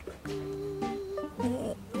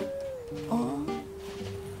哦。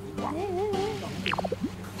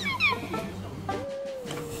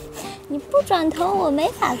你不转头，我没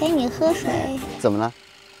法给你喝水。怎么了？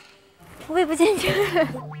胃不健全。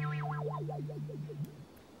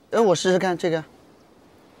我试试看这个。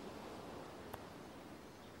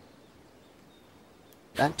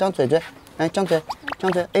来，张嘴嘴，来张嘴，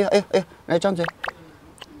张嘴，哎呦哎呦哎呦，来张嘴，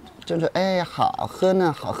正准，哎，好喝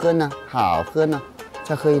呢，好喝呢，好喝呢，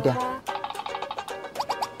再喝一点。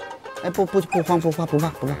哎，不慌，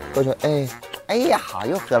喝着，哎呀，好，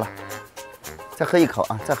又喝了，再喝一口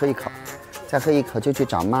啊，再喝一口，再喝一口就去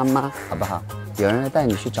找妈妈，好不好？有人要带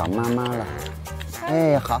你去找妈妈了。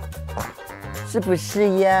哎，好，是不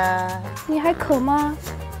是呀？你还渴吗？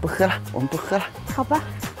不喝了，我们不喝了。好吧。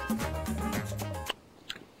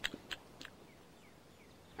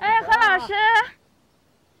哎，何老师。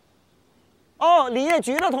哦，林业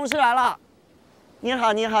局的同事来了。你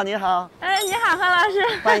好，你好，你好。哎，你好，何老师。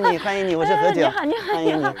欢迎你，欢迎你，我是何炅。你好，你好，欢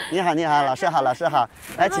迎你。你好，你好，老师好，老师好。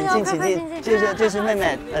来，请进，请进。这是妹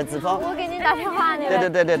妹，子枫。我给你打电话，你。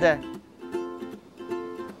对。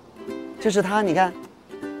这是她，你看。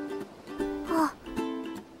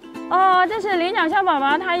哦，这是菱角小宝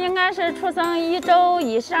宝，他应该是出生1周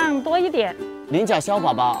以上多一点。菱角小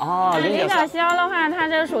宝宝啊，菱角鸮的话，它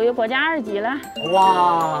这属于国家2级了。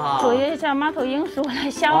哇，属于像猫头鹰属的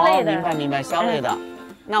鸮类的。明白，鸮类的。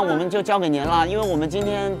那我们就交给您了，因为我们今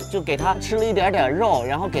天就给它吃了一点肉，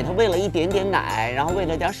然后给它喂了一点点奶，然后喂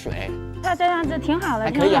了点水。它这样子挺好的，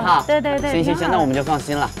还可以哈。对。行，那我们就放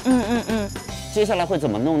心了。嗯。接下来会怎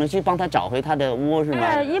么弄呢？去帮它找回它的窝是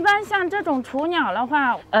吗？一般像这种雏鸟的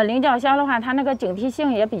话，菱角鸮的话，它那个警惕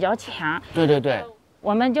性也比较强。对。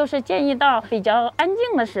我们就是建议到比较安静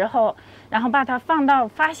的时候，然后把它放到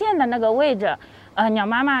发现的那个位置，鸟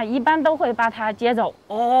妈妈一般都会把它接走。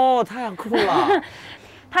哦，太酷了！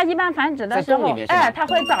它一般繁殖的时候，它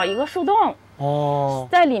会找一个树洞，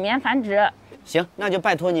在里面繁殖。行，那就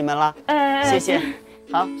拜托你们了。谢谢。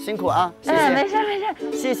好，辛苦啊！谢谢。没事。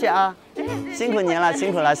谢谢啊，辛苦您了，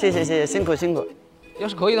辛苦了，谢谢，辛苦。要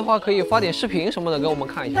是可以的话，可以发点视频什么的给我们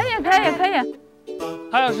看一下。可以。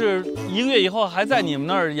他要是1个月以后还在你们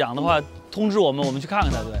那儿养的话，通知我们，我们去看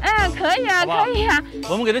看他，对。可以啊，可以啊。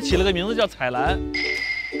我们给他起了个名字叫彩兰。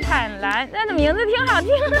彩兰，那个名字挺好听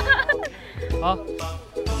的。好，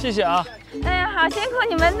谢谢啊。好，辛苦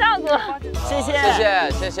你们照顾。谢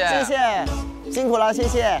谢，辛苦了，谢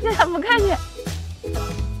谢。不客气。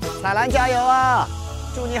彩兰加油啊！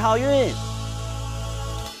祝你好运。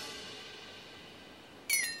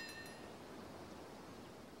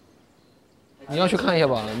你要去看一下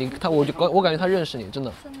吧，我感觉他认识你，真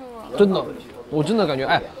的，我真的感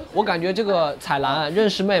觉，我感觉这个彩兰认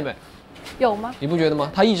识妹妹，有吗？你不觉得吗？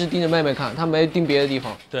他一直盯着妹妹看，他没盯别的地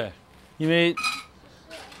方。对，因为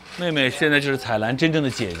妹妹现在就是彩兰真正的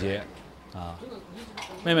姐姐，啊，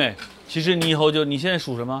妹妹，其实你以后你现在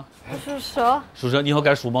属什么？属蛇。属蛇，你以后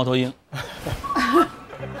该属猫头鹰。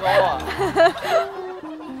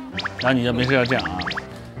然后你就没事要这样啊，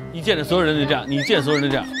一见着所有人就这样，你见所有人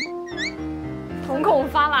就这样。瞳孔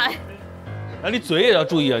发蓝，然后你嘴也要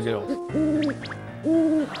注意啊，这种。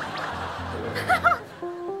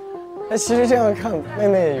其实这样看，妹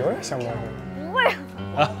妹也有点像猫头鹰。不会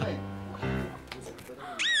啊。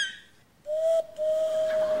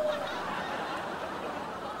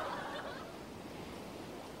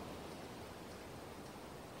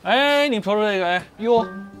你瞅瞅这个，哟，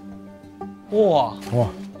哇，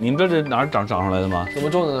你们这哪儿长上来的吗？怎么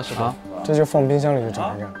种的呢？师傅？这就放冰箱里就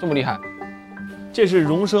长这样，这么厉害。这是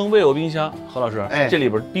荣升微偶冰箱，何老师，这里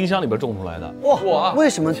边冰箱里边种出来的。哇，为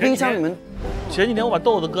什么冰箱里面？前几天我把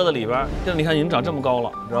豆子搁在里边，现在你看已经长这么高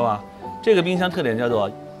了，知道吧？这个冰箱特点叫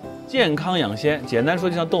做健康养鲜，简单说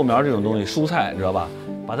就像豆苗这种东西，蔬菜知道吧？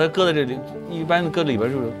把它搁在这里，一般搁里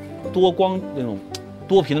边就是多光那种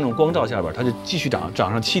多频那种光照下边，它就继续长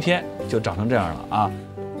上7天就长成这样了啊，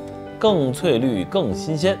更翠绿更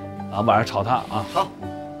新鲜啊！晚上炒它啊。好。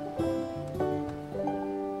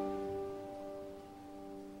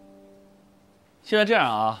现在这样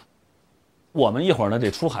啊，我们一会儿呢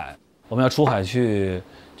得出海，我们要出海去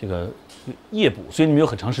这个夜捕，所以你们有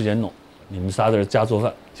很长时间弄。你们仨在这家做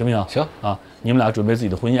饭，行不行？行啊，你们俩准备自己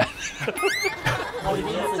的婚宴。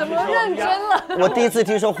怎么认真了？我第一次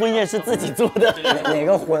听说婚宴是自己做的，哪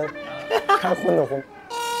个婚？开荤的荤。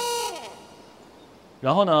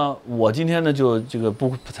然后呢，我今天呢就这个不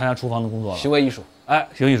参加厨房的工作了。行为艺术，哎，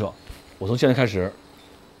行为艺术，我从现在开始。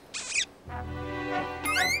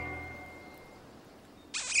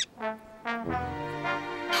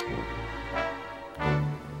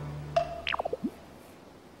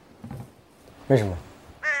为什么？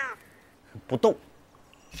不动。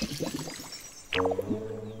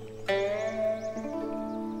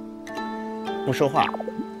不说话，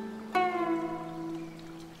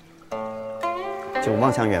就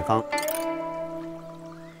望向远方。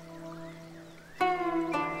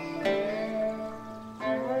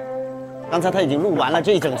刚才他已经录完了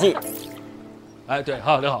这一整季。哎，对，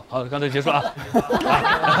好，刘好，刚才结束啊。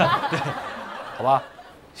对，好吧，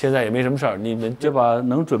现在也没什么事儿，你们就把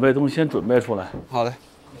能准备的东西先准备出来。好的。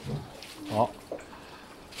好，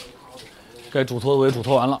该嘱托的我也嘱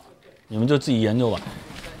托完了，你们就自己研究吧。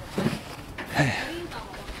哎。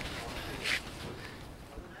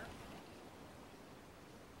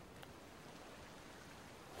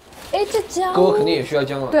哎，这姜，哥肯定也需要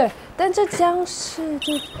姜啊。对，但这姜是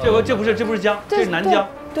就这不是姜，这是南姜，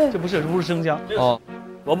对，这不是生姜。哦，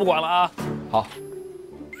我不管了啊。好。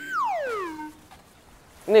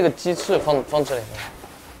那个鸡翅放这里。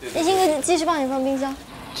那个鸡翅帮你放冰箱。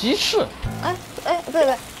鸡翅？哎，不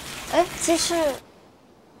对，哎，鸡翅。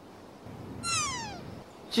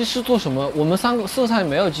鸡翅做什么？我们四个菜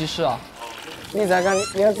没有鸡翅啊。你在干？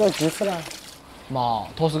你要做鸡翅了？嘛，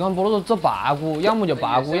同事刚菠萝做排骨，要么就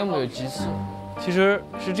排骨，要么就鸡翅。其实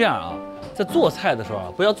是这样啊，在做菜的时候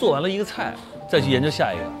啊，不要做完了一个菜再去研究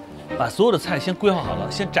下一个，把所有的菜先规划好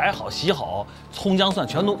了，先摘好、洗好，葱姜蒜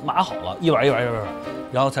全都码好了，一碗，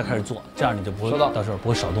然后才开始做，这样你就不会到时候不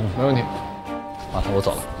会少东西。没问题。好，我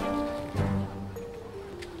走了。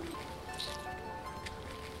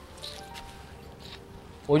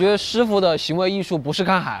我觉得师傅的行为艺术不是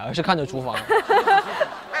看海，而是看着厨房。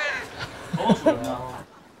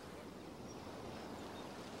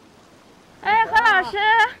哎，何老师，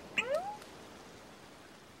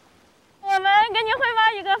我们给你汇报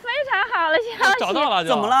一个非常好的消息。找到了，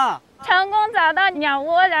怎么了？成功找到鸟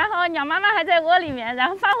窝，然后鸟妈妈还在窝里面，然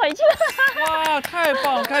后放回去了。哇，太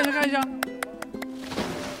棒了！看一下。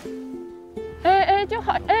哎，就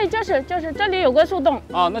好，哎，就是这里有个树洞。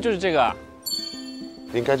哦，那就是这个。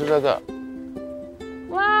应该就这个。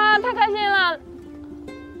哇，太开心了！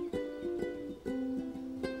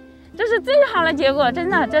这是最好的结果，真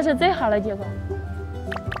的，这是最好的结果。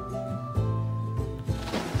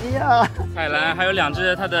哎呀，海蓝还有2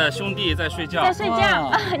只它的兄弟在睡觉，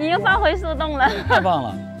已经放回树洞了。太棒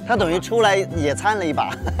了，他等于出来野餐了一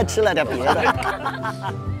把，吃了点别的。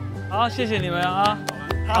好，谢谢你们啊！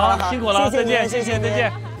好，辛苦了，再见，谢谢，再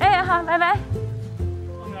见。哎，好，拜拜。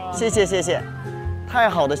谢谢，太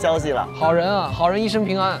好的消息了，好人啊，好人一生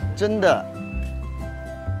平安，真的。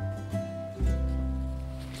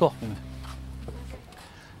坐，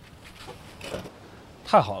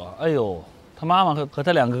太好了！哎呦，他妈妈和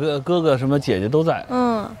他2个哥哥什么姐姐都在。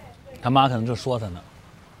他妈可能正说他呢。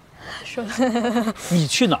说你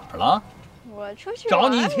去哪儿了？我出去找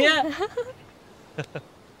你一天。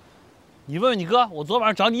你问问你哥，我昨晚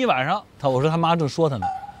上找你一晚上。我说他妈正说他呢。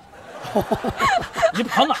你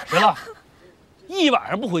跑哪儿去了？一晚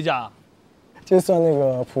上不回家？这算那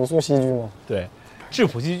个朴素戏剧吗？对，质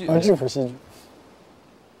朴戏剧。质朴戏剧。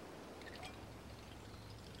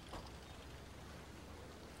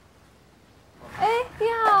哎，你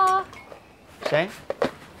好。谁？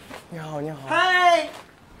你好。嗨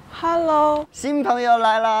 ，Hello， 新朋友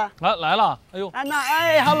来了。来了。哎呦，安娜，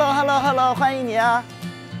哎 ，Hello， 欢迎你啊。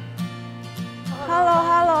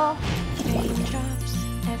Hello。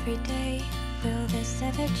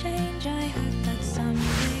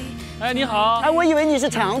哎，你好。哎，我以为你是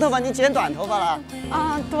长头发，你剪短头发了。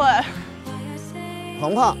啊，对。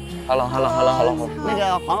鹏鹏 ，Hello。那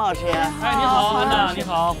个黄老师。哎，你好，安娜，你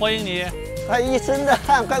好，欢迎你。哎，一身的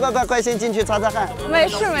汗，快，先进去擦汗。没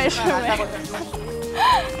事。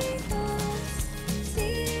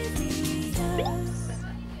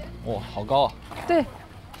哇，好高啊！对，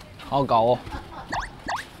好高哦。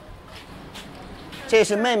这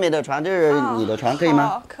是妹妹的床，这是你的床，可以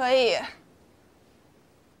吗？可以。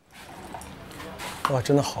哇，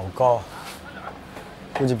真的好高啊，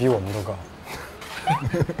估计比我们都高。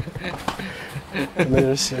那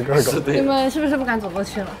是斜个高。你们是不是不敢走过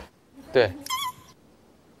去了？对。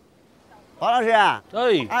黄老师，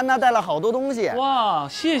安娜带了好多东西。哇，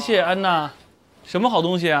谢谢安娜。什么好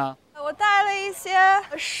东西啊？我带了一些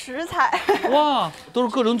食材。哇，都是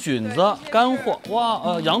各种菌子、干货。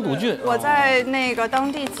哇，羊肚菌。我在那个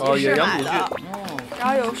当地集市买的。然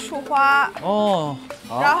后有树花。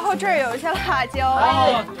然后这儿有一些辣椒。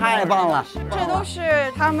太棒了！这都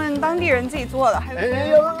是他们当地人自己做的，还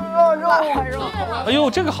有肉。哎呦，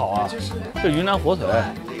这个好啊！这云南火腿。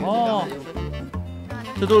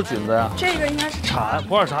这都是菌子呀。这个应该是茶，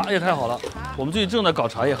普洱茶。哎呀，太好了！我们最近正在搞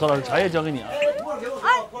茶叶，何老师，茶叶交给你啊。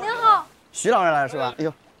您好。徐老师来了是吧？哎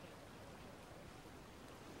呦。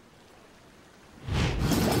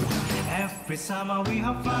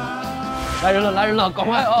来人了，赶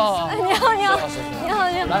快哦！你好。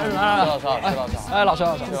来人了，哎，老师，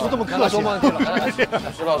都这么客气。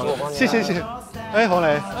徐老师，我帮你。谢谢。哎，黄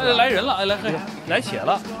磊。来人了，来且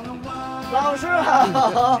了。老师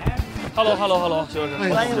好。Hello， 徐老师。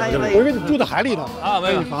欢迎。我以为你住在海里呢。啊，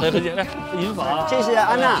没有，来，银坊。这是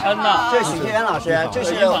安娜，这是许天元老师，这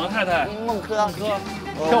是银坊的太太孟科。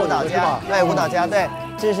跳舞的是吧？对，舞蹈家，对，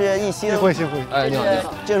这是艺兴。幸会幸会。哎，你好，你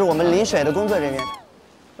好。这是我们临水的工作人员。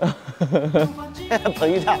彭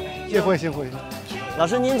昱畅，幸会幸会。老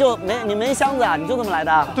师，您没箱子啊？你就这么来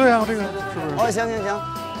的？对啊，这个是不是？哦，行。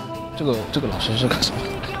这个老师是干什么？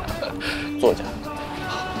作家。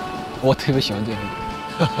我特别喜欢这个。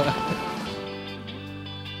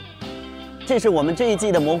这是我们这一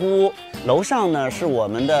季的蘑菇屋，楼上呢是我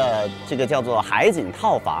们的这个叫做海景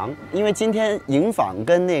套房。因为今天迎访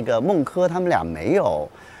跟那个孟轲他们俩没有，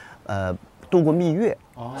度过蜜月，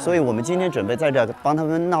所以我们今天准备在这帮他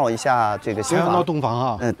们闹一下这个新房。闹洞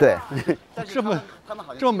房啊？对。这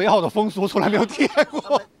么美好的风俗从来没有体验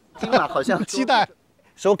过。今晚好像期待。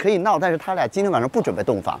说可以闹，但是他俩今天晚上不准备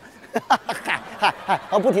洞房。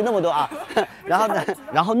不提那么多啊。然后呢，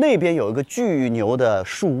然后那边有一个巨牛的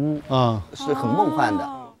树屋，是很梦幻的。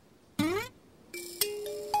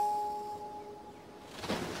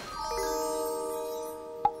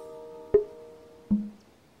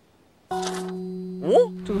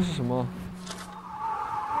哦，这个是什么？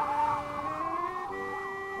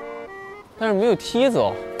但是没有梯子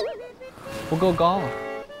哦，不够高啊。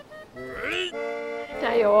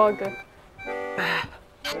加油啊，哥！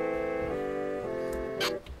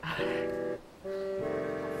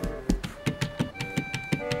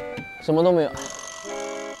什么都没有。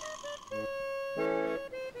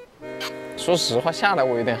说实话，下来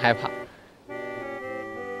我有点害怕。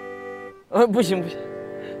不行，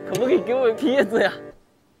可不可以给我梯子呀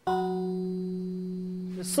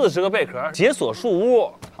？40个贝壳，解锁树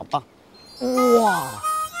屋，好棒！哇，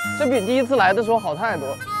这比第一次来的时候好太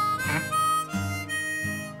多。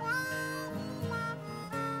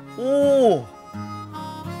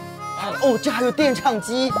这还有电唱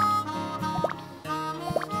机，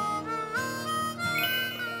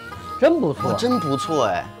真不错，真不错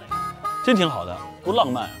哎，真挺好的，多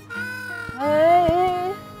浪漫啊！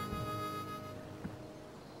哎，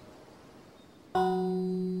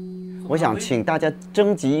我想请大家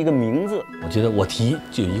征集一个名字。我觉得我提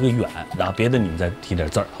就有一个远，然后别的你们再提点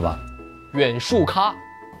字儿，好吧？远树咖，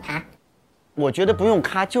我觉得不用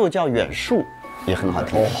咖，就叫远树也很好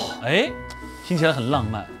听。哎，听起来很浪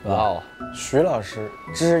漫，是吧？哦，徐老师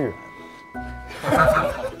支援。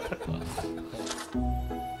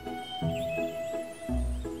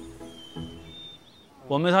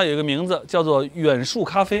我们它有一个名字叫做远树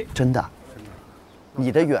咖啡，真的？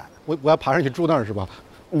你的远，我要爬上去住那儿是吧？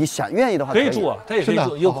你愿意的话可以住啊，它也可以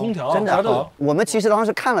住，有空调，真的。我们其实当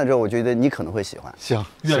时看了之后，我觉得你可能会喜欢。行，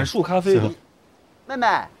远树咖啡。妹妹，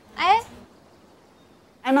哎，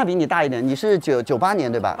安娜比你大一点，你是98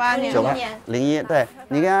年对吧？8年，01。对，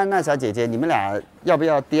你跟安娜小姐姐，你们俩要不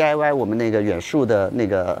要 DIY 我们那个远树的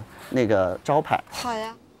那个招牌？好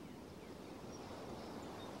呀。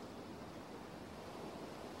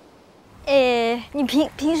你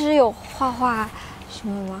平时有画画什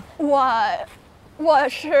么吗？我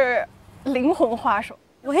是灵魂画手，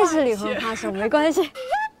我也是灵魂画手，没关系。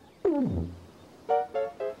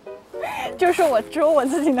就是我只有我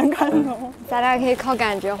自己能看懂，咱俩可以靠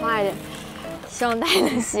感觉画一点，希望大家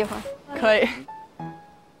能喜欢。可以。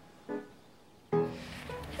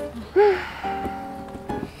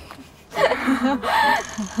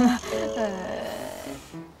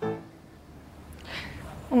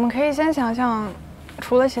我们可以先想想，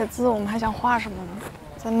除了写字，我们还想画什么呢？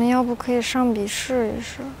咱们要不可以上笔试一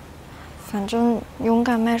试，反正勇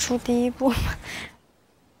敢迈出第一步嘛。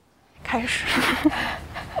开始。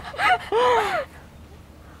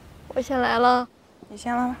我先来了，你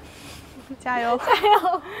先来吧，加油，加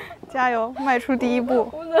油，加油，迈出第一步。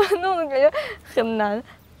我怎么弄的感觉很难？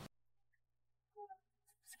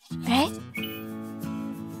哎，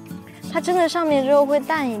它真的上面之后会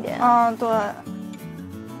淡一点。嗯，对。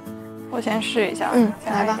我先试一下，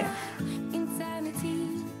来吧。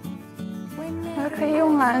还可以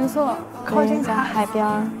用蓝色，靠近海边。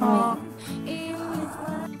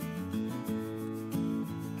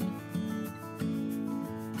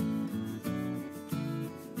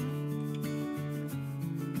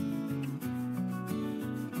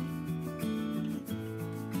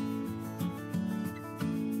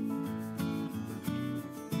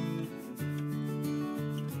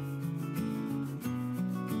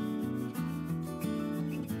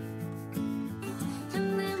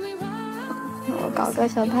我搞个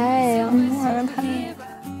小太阳，搞个太阳。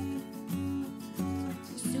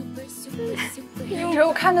只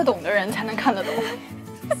有看得懂的人才能看得懂。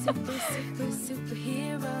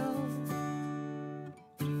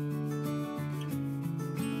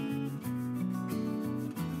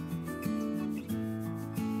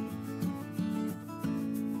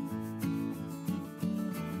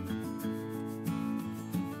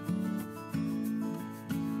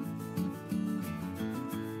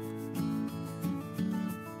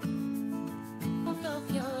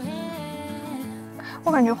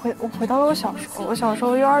我感觉我回到了我小时候，我小时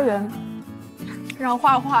候幼儿园，然后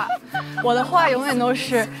画画，我的画永远都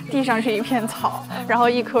是地上是一片草，然后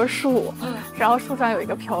一棵树，然后树上有一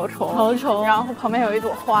个瓢虫，然后旁边有一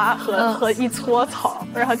朵花和一撮草，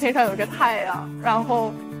然后天上有个太阳，然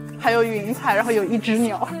后还有云彩，然后有一只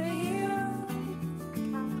鸟。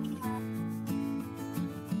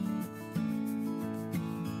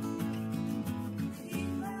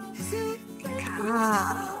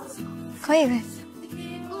啊，可以，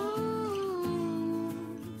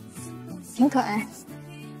挺可爱。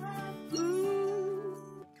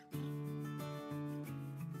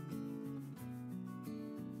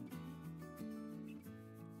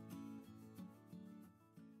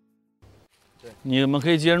你们可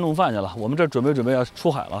以接着弄饭去了，我们这准备要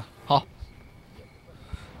出海了。好。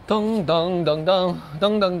噔噔噔噔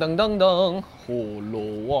噔噔噔噔噔，呼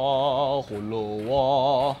噜哇呼噜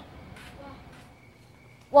哇。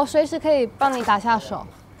我随时可以帮你打下手，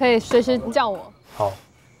可以随时叫我。好。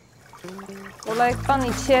我来帮你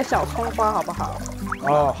切小葱花，好不好？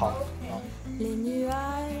哦，好。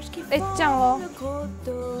哎，这样喽。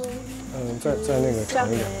再那个长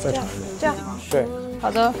一点，再长一点。这样。对。好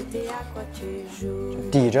的。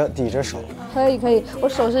抵着手。可以，我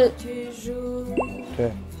手是。对。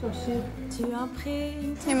手是。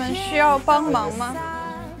你们需要帮忙吗？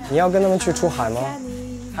你要跟他们去出海吗？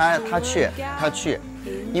他去，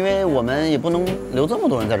因为我们也不能留这么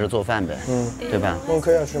多人在这做饭呗，对吧？孟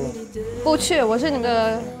柯要去吗？不去，我是你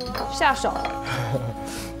的下手。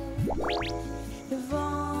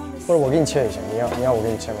或者我给你切一下，你要我给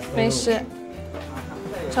你切吗？没事，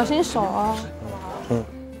小心手啊。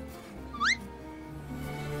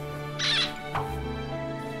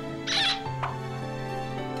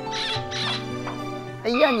哎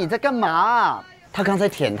呀，你在干嘛？他刚才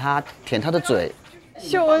舔他的嘴，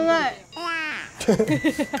秀恩爱。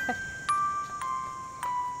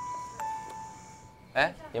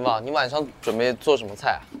哎，宁宝，你晚上准备做什么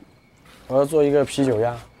菜啊？我要做一个啤酒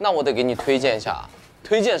鸭。那我得给你推荐一下，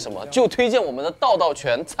推荐什么？就推荐我们的道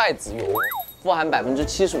全菜籽油，富含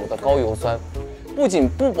75%的高油酸，不仅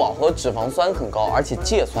不饱和脂肪酸很高，而且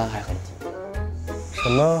芥酸还很低。什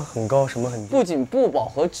么很高，什么很低？不仅不饱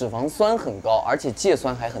和脂肪酸很高，而且芥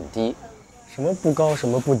酸还很低。什么不高，什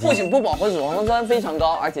么不低？不仅不饱和脂肪酸非常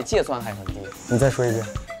高，而且芥酸还很低。你再说一遍。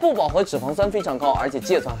不饱和脂肪酸非常高，而且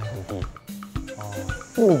芥酸还很低。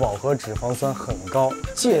不饱和脂肪酸很高，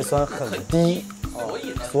芥酸很低。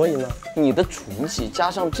所以呢，你的厨艺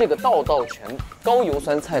加上这个道全高油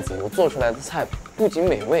酸菜籽油做出来的菜，不仅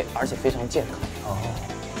美味，而且非常健康。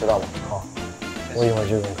知道吧？好，我一会儿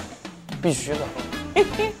就用。必须的。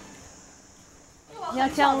你要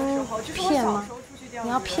这样片吗？你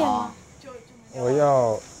要片吗？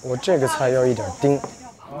我这个菜要一点丁。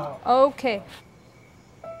OK。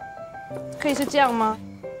可以是这样吗？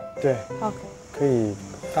对。OK。可以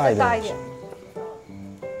大一点。大一点。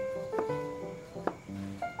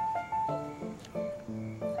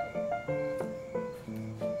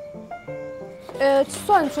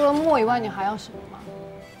蒜除了末以外，你还要什么吗？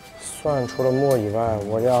蒜除了末以外，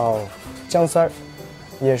我要姜丝儿，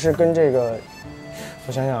也是跟这个，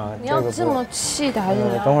我想想啊，你要这么细的还是？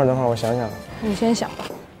等会儿，我想想。你先想吧。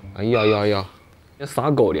哎呀，要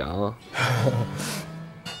撒狗粮啊！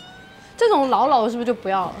这种老是不是就不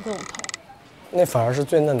要了？这种头。那反而是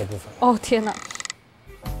最嫩的部分。哦天哪！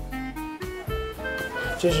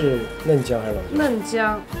这是嫩姜还是老姜？嫩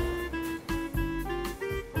姜。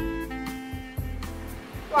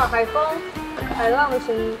哇，海风，海浪的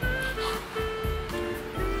声音，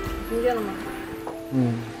听见了吗？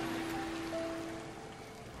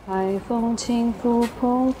海风轻拂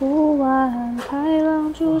澎湖湾，海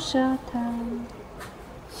浪逐沙滩。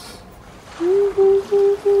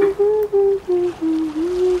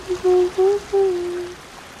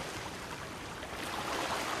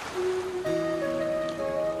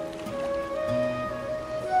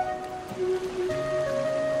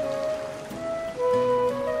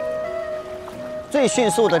最迅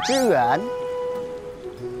速的支援。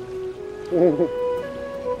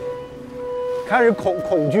开始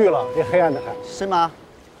恐惧了，这黑暗的海是吗？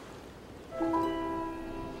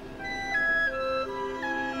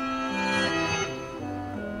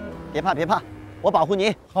别怕，我保护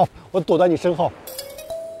你。好，我躲在你身后。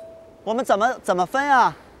我们怎么分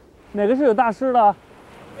啊？哪个是有大师的？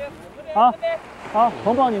好，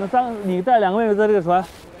红宝，你带2个妹妹在这个船，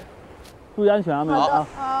注意安全啊，妹妹啊！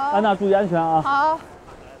安娜注意安全啊！好。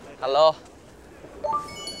Hello。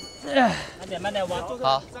慢点，往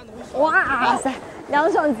好。哇塞，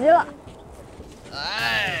凉爽极了。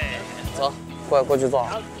哎，走，过去坐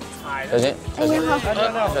好，小心。哎，你好。小心。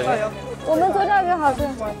我们坐这儿就好，是。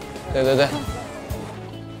对。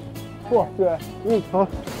嚯，对，好，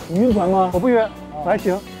你晕船吗？我不晕，我还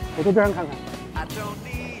行，我到边上看看。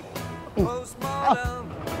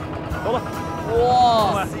走吧。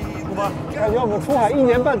哇，出发！感觉我们出海1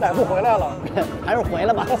年半载不回来了，还是回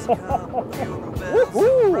来吧。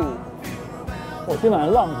我今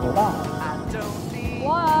晚浪挺大。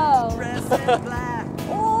哇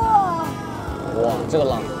哦！哇，这个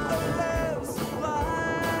浪！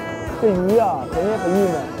这鱼啊，人也很郁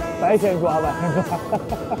闷，白天抓，晚上抓，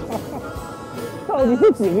到底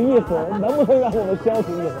是几个意思？能不能让我们消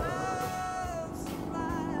停一会儿？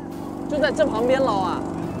就在这旁边捞啊！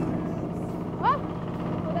啊！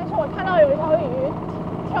但是我看到有一条鱼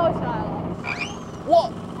跳起来了。哇！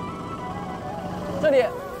这里！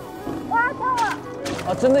哇，跳了！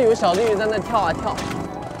哦，真的有小的鱼在那跳啊跳。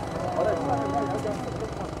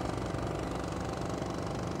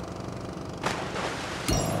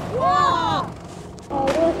哇！好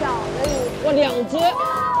多小的鱼！哇，2只！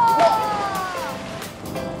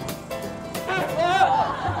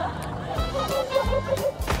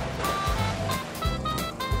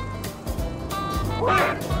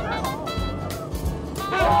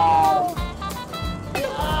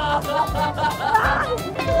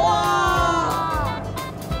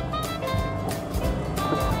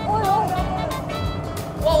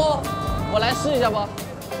我来试一下吧。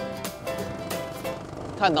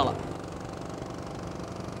看到了。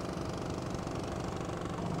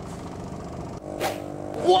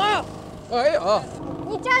哇！哎呀！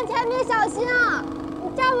你站前面小心啊！你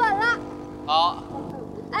站稳了。好。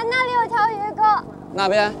哎，那里有条鱼哥。哪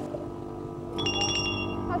边？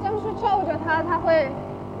好像是照着它，它会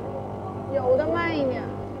游得慢一点。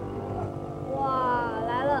哇，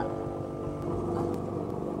来了！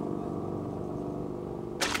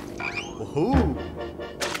哦吼！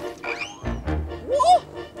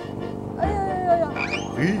哎呀呀呀呀！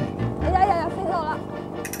哎呀呀呀，飞走了！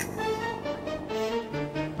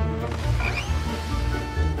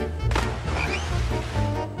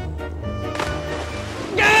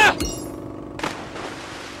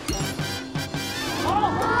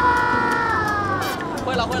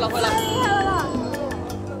会了会了会了！厉害了！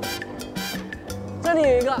这里有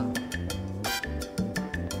一个。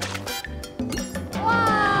哇！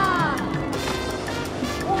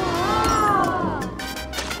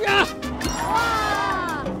呀！哇！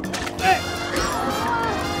哎！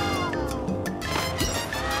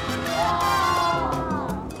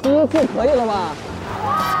第1次可以了吧？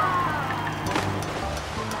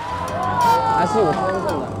还是有天分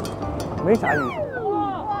的。没啥鱼。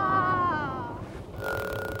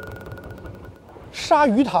鲨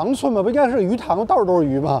鱼塘村嘛，不应该是鱼塘，到处都是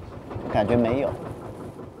鱼吗？感觉没有。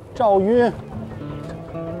赵晕，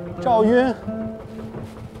赵晕，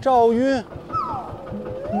赵晕。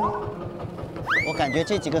我感觉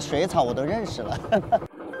这几个水草我都认识了。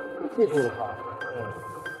记住了它。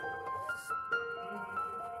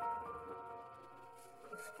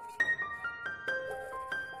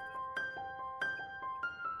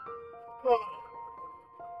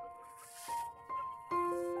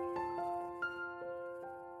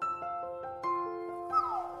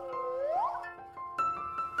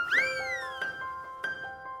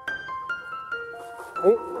哎，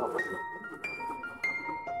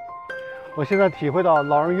我现在体会到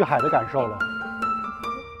老人与海的感受了。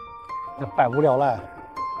那百无聊赖，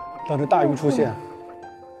等着大鱼出现。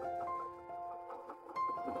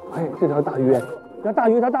哎，这条大鱼，这大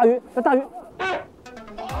鱼，这大鱼，这大鱼，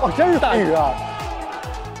哦，真是大鱼啊！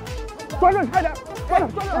抓着，快点，抓着，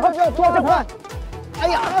抓着，抓着快！哎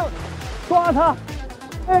呀，抓它！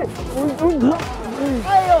哎，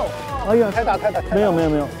哎呦，哎呀，太大，太大！没有，没有，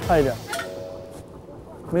没有，快一点。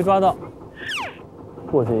没抓到，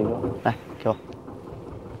过去一个，来给我。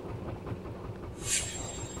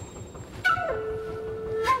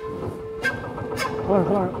何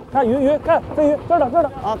老师，看鱼，看飞鱼，这儿的，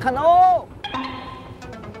啊，看到哦，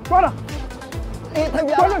抓着，哎，太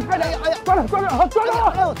远了，抓着，快点，哎呀，抓着，好，抓着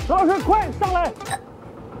了，何老师快上来，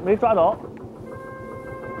没抓着，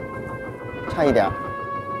差一点。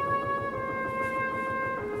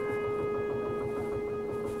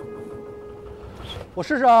我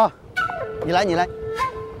试试啊，你来，你来。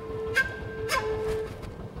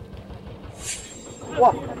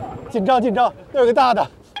哇，紧张，那有个大的。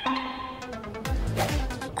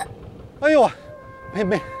哎呦，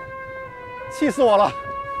没，气死我了！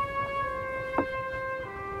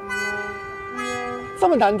这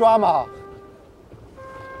么难抓吗？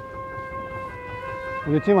我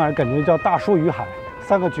觉得今晚感觉叫大叔与海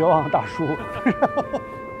，3个绝望的大叔。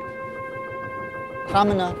他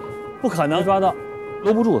们呢？不可能抓到。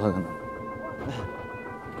搂不住他可能，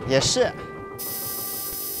也是。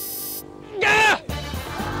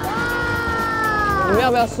们要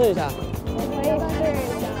不要试一下？可以试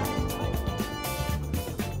一下。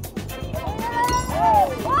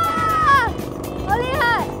哇，好厉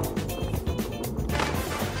害！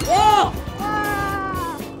哇！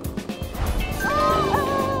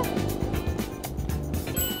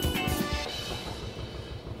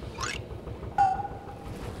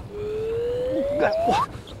哇！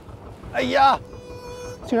哎呀，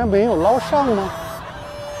竟然没有捞上呢！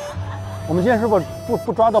我们今天是不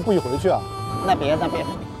抓到不许回去啊？那别。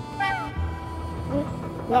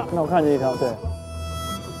那我看见一条，对。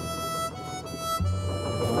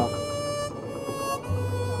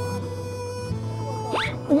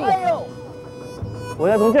哎呦！我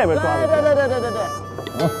再从这边抓的。对。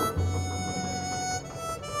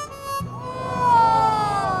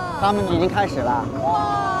他们已经开始了。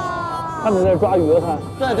他们在抓鱼了，看。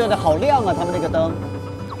对，好亮啊！他们这个灯。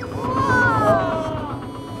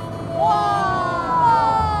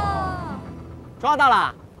抓到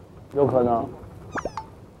了。有可能。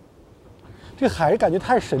这个海感觉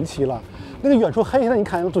太神奇了，那个远处黑的，你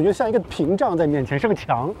看，我总觉得像一个屏障在面前，是个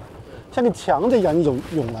墙，像个墙在向你涌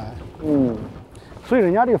来。所以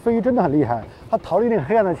人家这个飞鱼真的很厉害，他逃离那个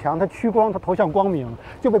黑暗的墙，他趋光，他投向光明，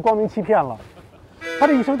就被光明欺骗了。他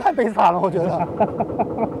这一生太悲惨了，我觉得。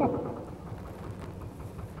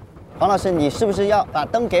黄老师，你是不是要把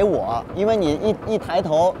灯给我？因为你一抬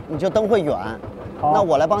头，你就灯会远。那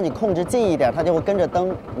我来帮你控制近一点，它就会跟着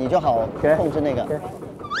灯，你就好控制那个。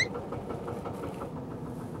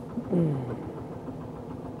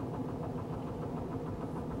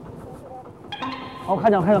好，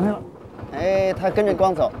看见了。哎，它跟着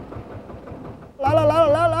光走。来了！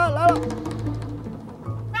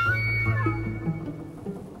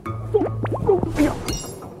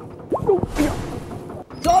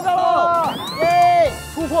抓到了！耶！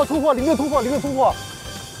突破，零个突破！这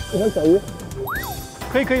条小鱼，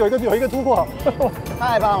可以，有一个突破，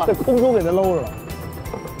太棒了！在空中给它搂着了。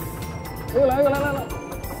来！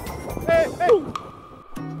哎，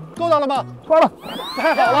够到了吗？抓了，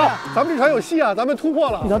太好了！咱们这船有戏啊，咱们突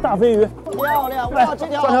破了一条大飞鱼，漂亮！哇，这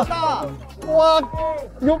条好大！哇，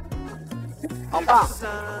有，好大，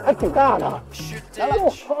还挺大的。来了，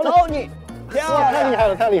走你！漂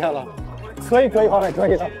亮！太厉害了！可以，黄磊可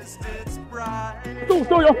以了。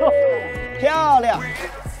都有。漂亮！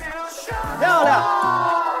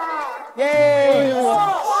耶！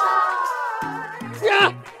哇！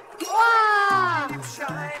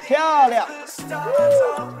漂亮！这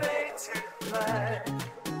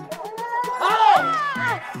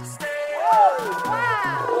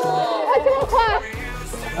么快？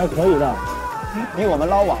还可以的，比我们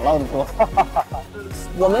捞网捞得多。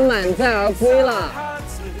我们满载而归了。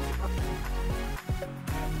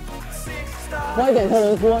快点特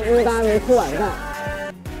伦苏，因为大家没吃晚饭。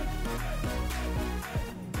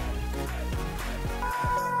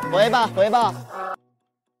回吧。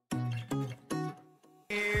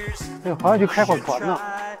哎呦，好像去开会船呢。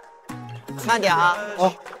慢点啊！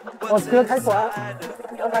我学开船。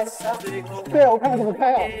对啊，我看看怎么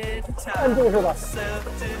开啊？按住是吧？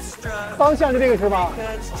方向就这个是吗？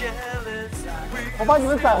我把你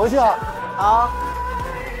们载回去啊！好。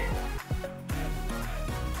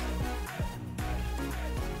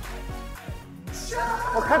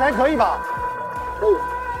我开台可以吧？可以。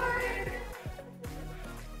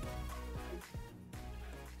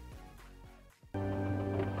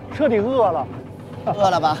彻底饿了。饿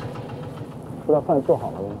了吧？不知道饭做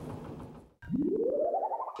好了吗？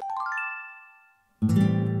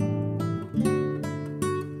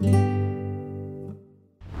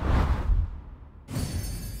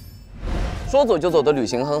说走就走的旅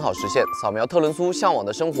行很好实现，扫描特伦苏向往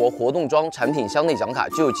的生活活动装产品箱内奖卡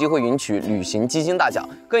就有机会赢取旅行基金大奖，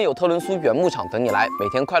更有特伦苏原牧场等你来，每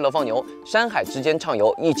天快乐放牛，山海之间畅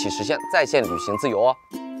游，一起实现在线旅行自由哦。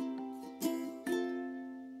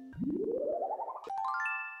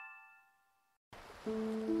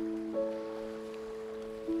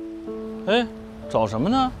哎，找什么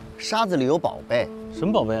呢？沙子里有宝贝。什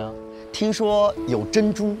么宝贝啊？听说有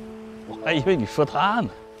珍珠。我还以为你说它呢。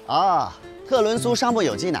啊。特伦苏沙漠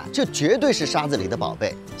有机奶，这绝对是沙子里的宝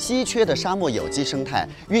贝。稀缺的沙漠有机生态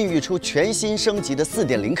孕育出全新升级的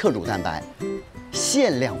4.0克乳蛋白，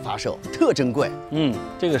限量发售，特珍贵。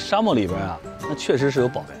这个沙漠里边啊，那确实是有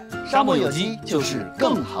宝贝。沙漠有机就是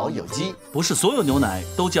更好有机，不是所有牛奶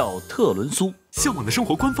都叫特伦苏。向往的生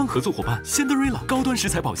活官方合作伙伴 Cinderella 高端食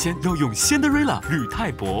材保鲜要用 Cinderella 铝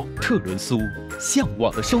钛箔。特伦苏，向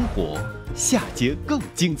往的生活，下节更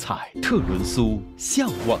精彩。特仑苏向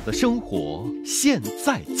往的生活，现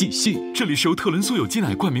在继续。这里是由特仑苏有机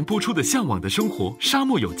奶冠名播出的《向往的生活》，沙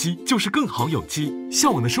漠有机就是更好有机。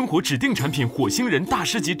向往的生活指定产品火星人大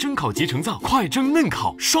师级蒸烤集成灶，快蒸嫩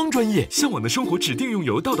烤双专业。向往的生活指定用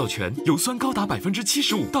油道道全，油酸高达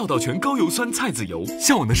75%，道道全高油酸菜籽油。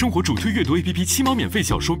向往的生活主推阅读 APP 7猫免费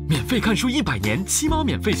小说，免费看书100年，7猫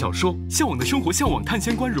免费小说。向往的生活向往探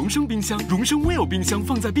险官荣升冰箱，荣升 Will 冰箱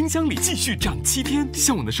放在冰箱里继续涨7天。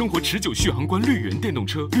向往的生活持久续航观绿源电动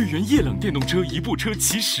车，绿源液冷电动车，一部车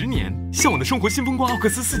骑10年。向往的生活新风光奥克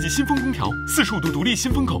斯4季新风空调，45度独立新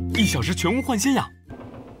风口，1小时全屋换鲜氧。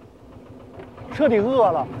彻底饿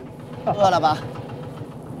了，饿了吧？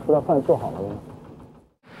不知道饭做好了吗？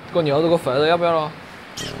这个牛这个肥的要不要了？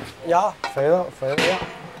要，肥的要。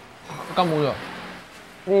干么子？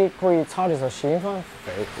你可以炒的时候先放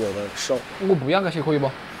肥，有的瘦。我不要这些可以不？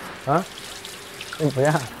啊？你不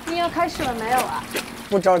要？你要开始了没有啊？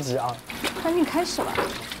不着急啊。赶紧开始吧。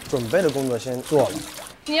准备的工作先做了。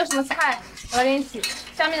你有什么菜？我来给你洗。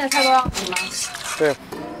下面的菜都要洗吗？对。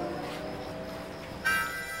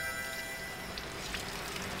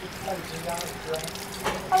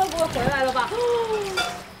他都不会回来了吧？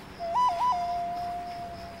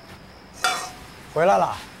回来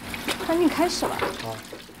了。赶紧开始吧。啊，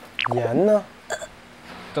盐呢？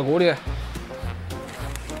在锅里。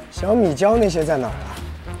小米椒那些在哪儿啊？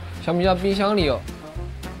小米椒冰箱里有。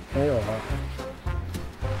没有啊？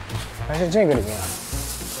还是这个里面啊？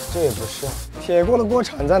这也不是。铁锅的锅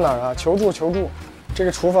铲在哪儿啊？求助求助！这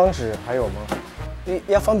个厨房纸还有吗？你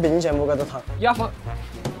要放冰箱不？给它烫。要放。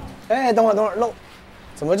哎，等会儿漏，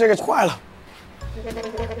怎么这个坏了？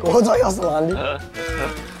锅灶要是烂的，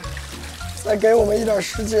再给我们一点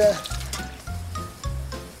时间。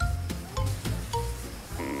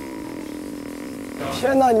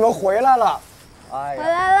天哪，你们回来了！哎呀，回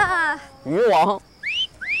来了，鱼王，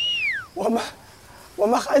我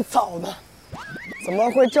们还早呢，怎么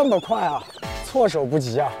会这么快啊？措手不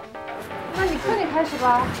及啊！那你快点开始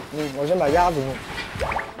吧。我先把鸭子弄。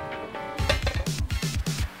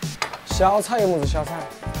小菜有么子小菜？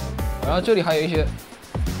然后这里还有一些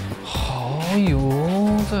蚝油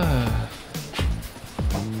在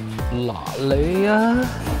哪里呀？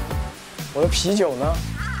我的啤酒呢？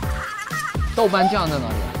豆瓣酱在哪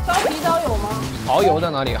里？削皮刀有吗？蚝油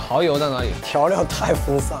在哪里？蚝油在哪里？调料太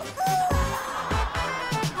分散了。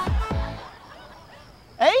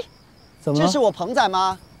哎，怎么了？这是我棚仔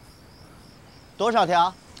吗？多少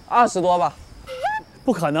条？20多吧。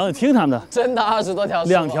不可能，你听他们的。真的20多条。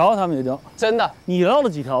2条他们也钓。真的。你捞了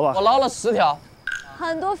几条吧？我捞了10条。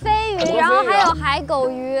很多飞鱼，然后还有海狗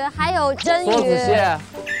鱼，还有真鱼。梭子蟹，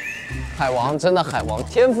海王，真的海王，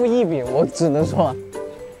天赋异禀，我只能说。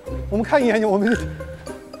我们看一眼，我们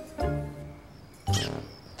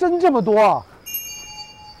真这么多啊！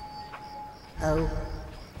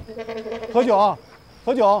何炅，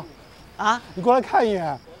何炅，啊，你过来看一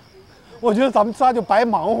眼。我觉得咱们仨就白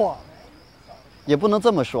忙活。也不能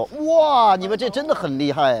这么说，哇，你们这真的很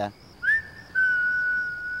厉害哎！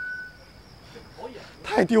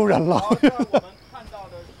太丢人了，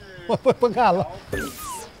我不看了。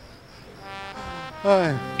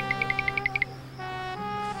哎，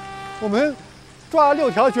我们抓了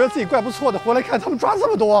6条，觉得自己怪不错的，回来看他们抓这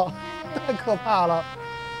么多，太可怕了，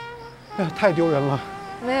哎呀，太丢人了。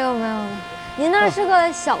没有，您那是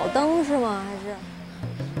个小灯是吗？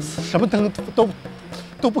还是什么灯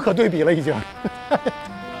都不可对比了，已经。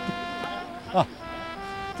啊，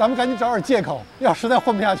咱们赶紧找点借口，要实在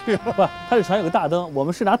混不下去了。不，他这船有个大灯，我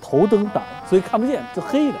们是拿头灯打，所以看不见，就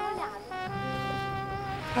黑的。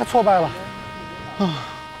太挫败了。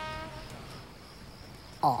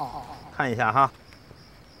看一下哈，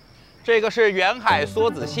这个是远海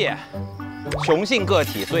梭子蟹，雄性个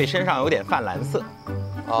体，所以身上有点泛蓝色。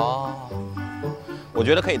哦，我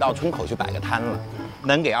觉得可以到村口去摆个摊了，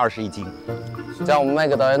能给21斤。这样我们卖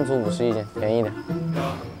给导演组50一斤，便宜一点。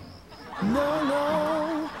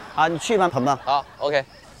啊，你去吧，鹏鹏。好 ，OK。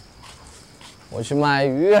我去买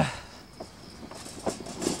鱼。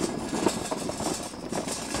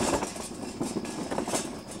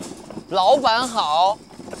老板好。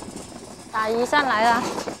打鱼上来了。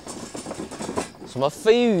什么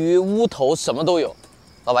飞鱼、乌头，什么都有。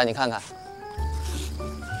老板，你看看。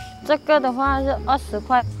这个的话是20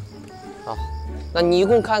块。好，那你一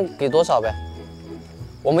共看给多少呗？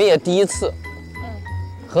我们也第一次。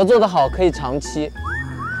合作的好可以长期。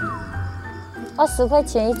 20块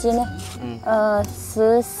钱1斤呢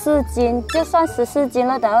，14斤，就算14斤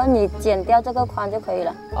了，然后你剪掉这个框就可以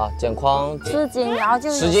了。啊，剪框4斤，然后就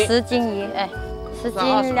10斤鱼，哎，10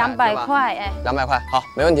斤200块，哎，200块，好，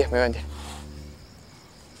没问题，没问题。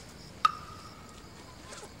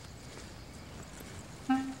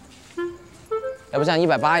要不这样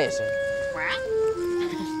180也行。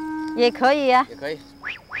也可以呀。也可以。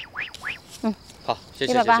好，谢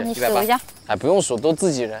谢。180，你数一下。哎，不用数，都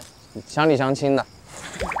自己人，乡里乡亲的。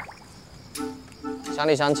乡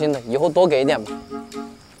里乡亲的，以后多给一点吧。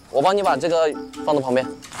我帮你把这个放到旁边。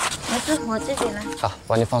没事，我自己来。好，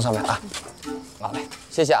帮你放上面啊。好嘞，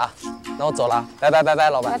谢谢啊。那我走了，拜拜拜拜，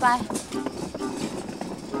老板。拜拜。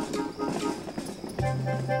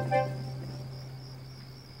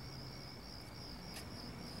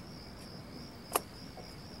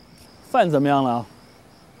饭怎么样了？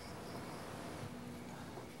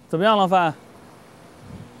怎么样了饭？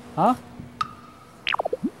啊？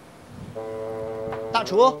大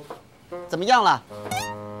厨，怎么样了？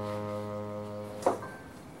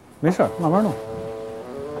没事，慢慢弄。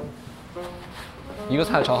一个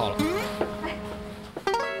菜炒好了。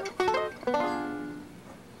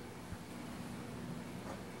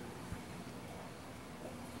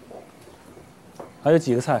还有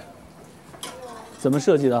几个菜？怎么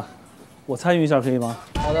设计的？我参与一下可以吗？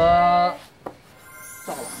好的。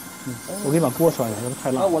炸了。我给你把锅涮一下，要不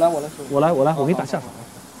太辣。我来，我给你打下手。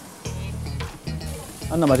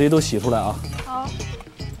啊，那把这些都洗出来啊。好。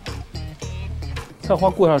菜花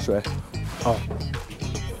过上水。好。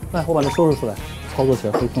来，我把它收拾出来，操作起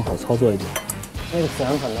来会更好操作一点。那个孜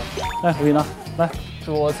然粉呢？来，我给你拿。来，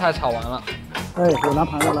我菜炒完了。哎，我拿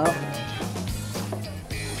盘子来了。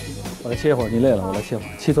我来切一会儿，你累了，我来切会儿。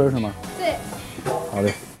7分是吗？对。好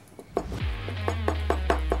嘞。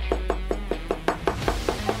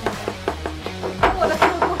我的速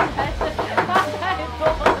度还是差太多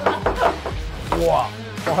了。哇，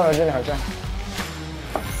我还有这点站。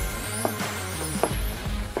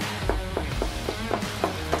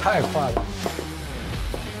太快了。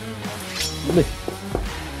累。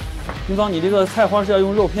金芳，你这个菜花是要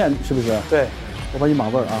用肉片，是不是？对。我帮你码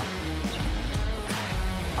味儿啊。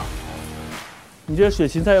你这雪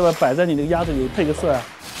芹菜要不要摆在你那个鸭子里配个蒜啊？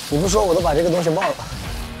你不说我都把这个东西忘了。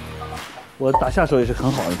我打下手也是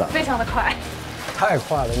很好的打。非常的快。太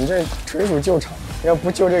快了，你这纯属救场。要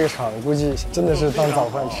不救这个场，估计真的是当早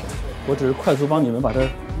饭吃。我只是快速帮你们把它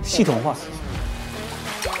系统化。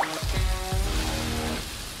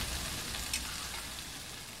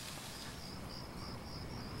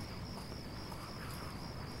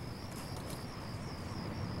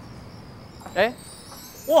哎，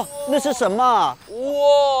哇，那是什么？哇！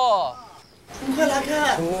你快来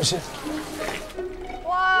看，什么东西？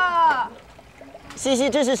哇！西西，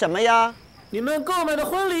这是什么呀？你们购买的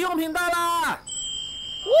婚礼用品到啦！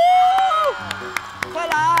快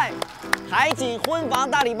来，海景婚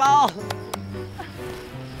房大礼包。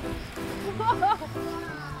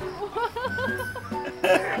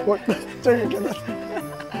我这个真的，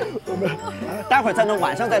我们待会儿再弄，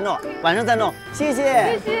晚上再弄，谢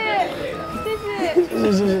谢，是，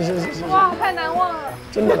哇，太难忘了，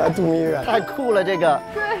真的来度蜜月，太酷了这个。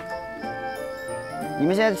对，你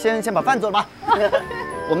们先把饭做了吧，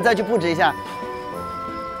我们再去布置一下。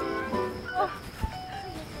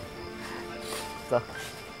走。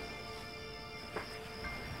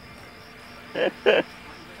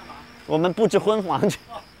我们布置婚房去。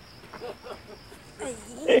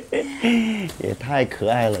也太可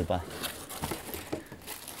爱了吧！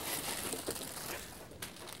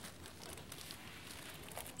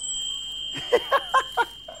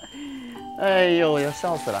哎呦，我要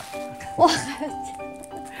笑死了！哇，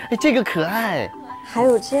哎，这个可爱。还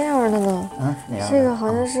有这样的呢？啊，这个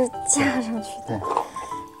好像是架上去的。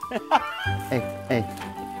哎，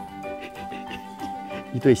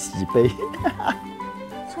一对喜杯。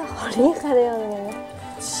这好厉害的样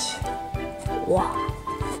子！哇！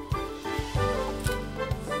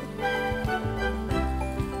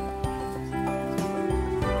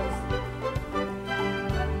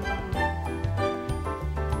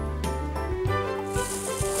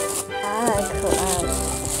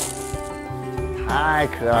太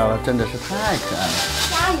可爱了，真的是太可爱了！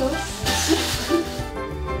加油！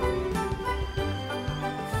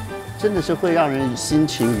真的是会让人心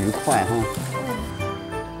情愉快哈。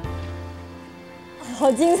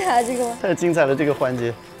好精彩啊，这个！太精彩了，这个环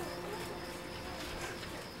节。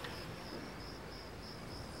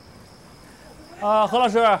啊，何老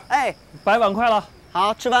师，哎，摆碗筷了。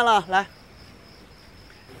好，吃饭了，来。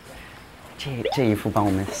这一副帮我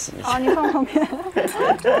们洗一下。好，你放旁边。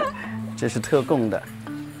这是特供的。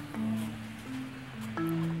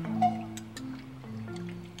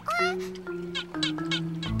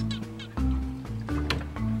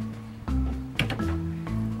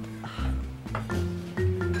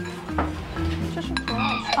这是何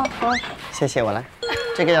老师啊，何老师。谢谢，我来。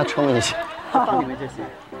这个要冲一下，放里面就行。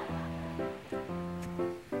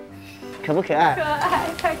可不可爱？可爱，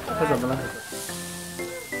太可爱。它怎么了？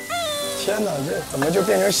天哪，这怎么就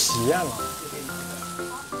变成喜宴了？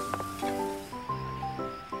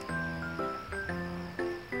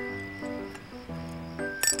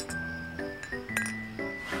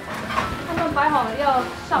他们摆好了要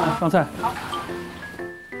上吗？上菜。好。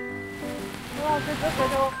刘老师这回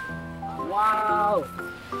头。哇哦！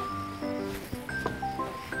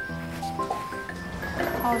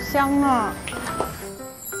好香啊！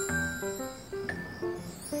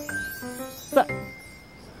在。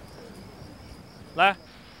来，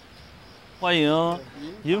欢迎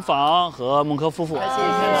尹昉和孟轲夫妇。谢谢。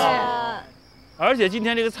而且今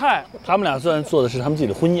天这个菜，他们俩虽然做的是他们自己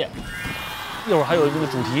的婚宴，一会儿还有这个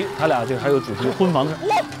主题，他俩这个还有主题婚房。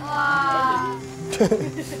哇！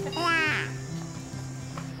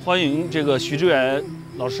欢迎这个许知远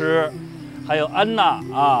老师，还有安娜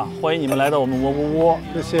啊，欢迎你们来到我们蘑菇屋。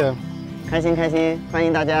谢谢，开心开心，欢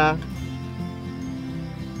迎大家。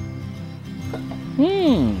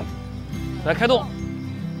来开动！哇，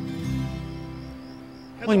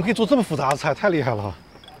你们可以做这么复杂的菜，太厉害了！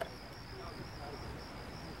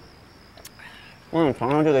尝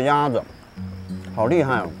尝这个鸭子，好厉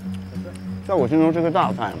害哦，在我心中是个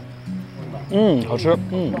大菜。好吃。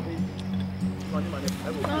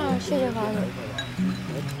谢谢花子。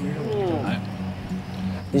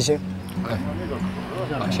一星，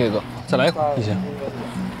好，谢谢哥，再来一块，一星。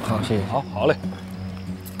好，谢谢。好嘞。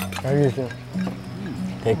来一星，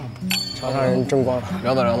给长沙人争光了，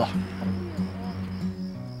聊到。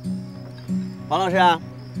黄老师，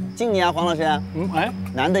敬你啊，黄老师。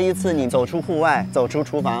难得一次你走出户外，走出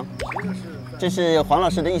厨房，这是黄老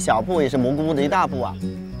师的一小步，也是蘑菇屋的一大步啊。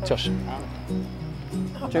就是。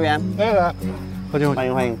志远，来，何炅，欢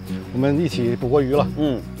迎，我们一起捕过鱼了。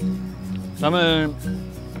咱们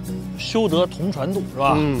修得同船渡是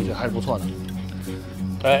吧？这还是不错的。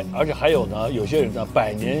哎，而且还有呢，有些人呢，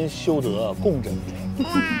百年修得共枕眠。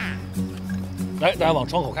来，大家往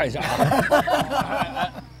窗口看一下啊。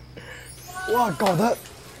哇，搞得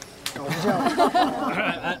这样。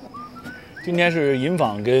今天是尹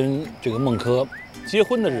昉跟这个孟轲结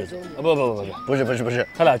婚的日子啊，不是，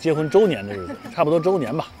他俩结婚周年的日子，差不多周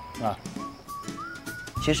年吧，啊。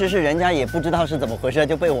其实是人家也不知道是怎么回事，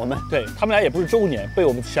就被我们对他们俩也不是周年，被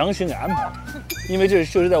我们强行给安排，因为这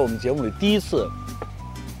是在我们节目里第一次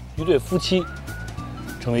一对夫妻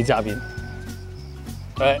成为嘉宾。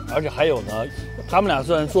哎，而且还有呢，他们俩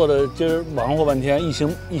虽然做的今儿忙活半天，一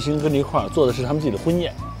星跟着一块儿做的是他们自己的婚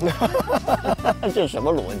宴，这什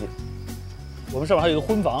么逻辑？我们上面还有一个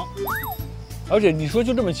婚房，而且你说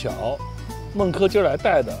就这么巧，孟轲今儿来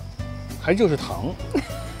带的还就是糖，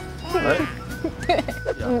对，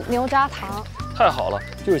牛轧糖，太好了，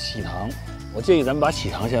就是喜糖。我建议咱们把喜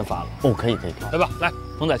糖先发了。哦，可以，来吧，来，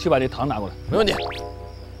冯仔去把这糖拿过来，没问题。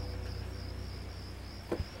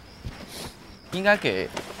应该给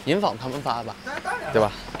尹昉他们发吧，对吧？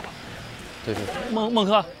对。孟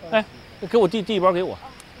轲，哎，给我递一包给我。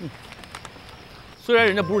虽然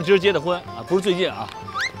人家不是今儿结的婚啊，不是最近啊，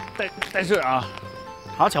但是啊，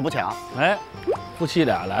好巧不巧，哎，夫妻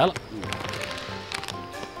俩来了。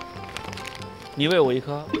你喂我一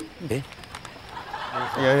颗。哎，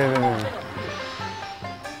有。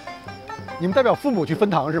你们代表父母去分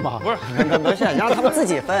糖是吗？不是，不是，让他们自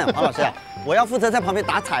己分。黄老师，我要负责在旁边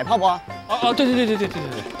打彩泡不？对。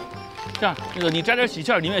这样，那个你沾点喜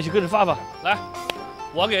气儿，你们也去跟着发。来，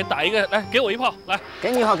我给打一个，来，给我一炮，来，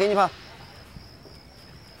给你一炮。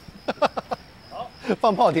好，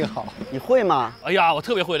放炮挺好。你会吗？哎呀，我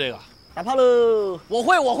特别会这个。打炮喽！我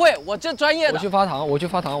会，我这专业的。我去发糖。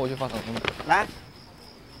来，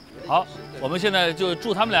好，我们现在就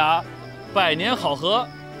祝他们俩百年好合，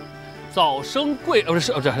早生贵，不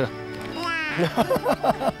是，这是。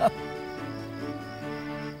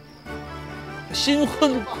新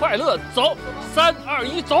婚快乐，走，3、2、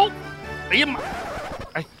1，走！哎呀妈！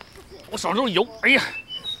哎，我手上都是油，哎呀！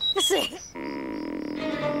这是。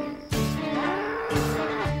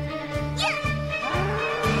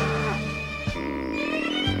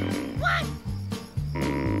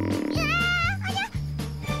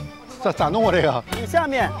咋弄啊这个？你下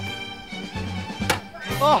面。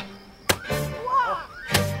啊！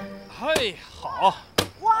嘿，好。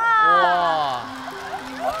哇！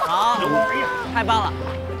好，太棒了！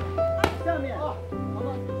下面，好吧，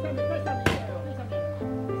下面再下面，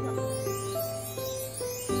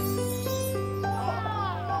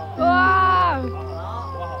哇！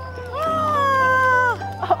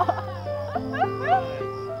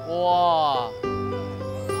哇！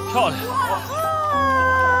漂亮！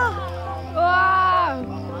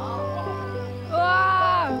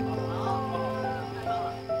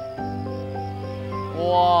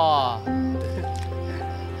哇！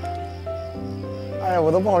哎呀，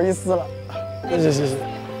我都不好意思了。谢谢。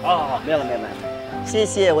好，没有了。谢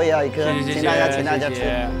谢，我也要一颗，请大家吃。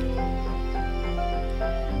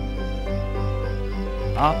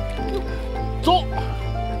啊，走。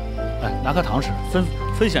来，拿颗糖吃，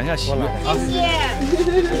分享一下喜悦啊！谢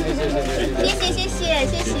谢。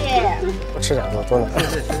我吃点，多拿。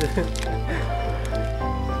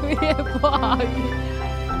我也不好意思。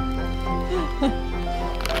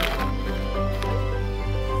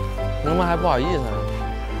能不能还不好意思呢？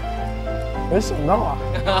没想到啊，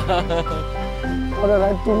我这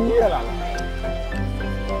来度蜜月来了。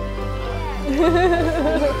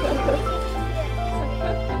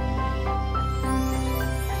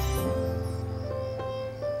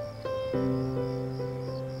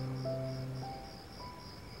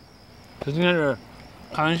这今天是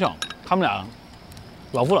开玩笑，他们俩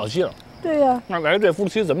老夫老妻了。对呀。那来对夫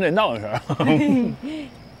妻怎么得闹的事儿，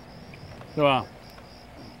是吧？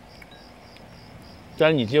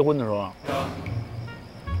在你结婚的时候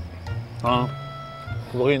啊，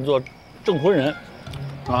我给你做证婚人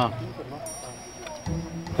啊。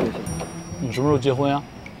你什么时候结婚呀？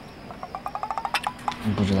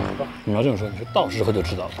你不知道。你要这么说，你说到时候就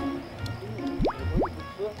知道了。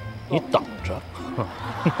你等着。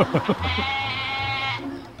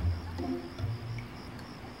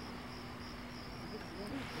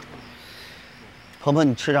婆婆，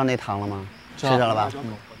你吃着那糖了吗？吃着了吧？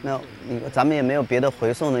那咱们也没有别的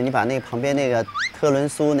回送的，你把那旁边那个特仑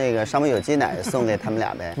苏那个沙漠有机奶送给他们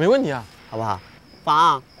俩呗。没问题啊，好不好？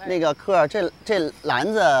爸，那个科尔，这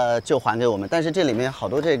篮子就还给我们，但是这里面好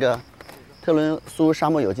多这个特仑苏沙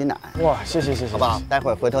漠有机奶。哇，谢谢，好不好？待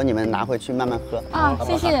会儿回头你们拿回去慢慢喝啊，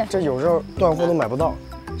谢谢。这有时候断货都买不到，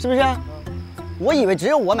是不是？我以为只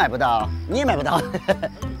有我买不到，你也买不到。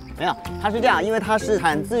没有，它是这样，因为它是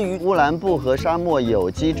产自于乌兰布和沙漠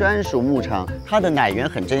有机专属牧场，它的奶源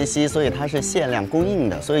很珍惜，所以它是限量供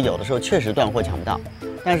应的，所以有的时候确实断货抢不到。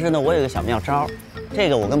但是呢，我有个小妙招，这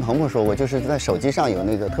个我跟鹏鹏说过，就是在手机上有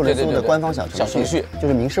那个特仑苏的官方小程序，就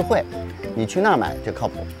是民事会，你去那儿买就靠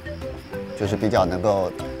谱，就是比较能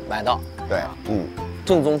够买到。对，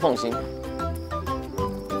正宗放心。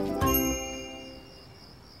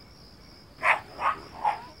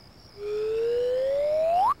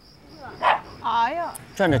哎呀，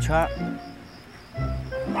转着圈儿。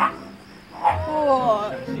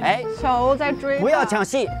哎，小欧在追。不要抢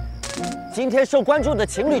戏，今天受关注的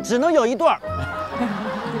情侣只能有一对儿。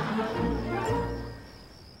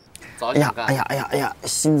哎呀，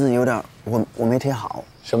芯子有点，我没贴好。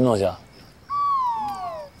什么东西啊？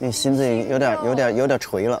那芯子有点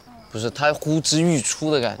垂了。不是，它呼之欲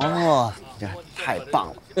出的感觉。哦，这太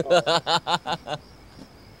棒了。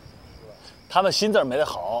他们芯字没得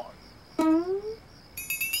好。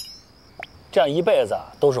这样一辈子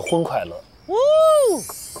都是荤快乐，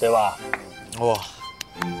对吧？哇，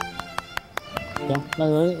行，那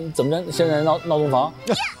你们怎么着？现在闹洞房，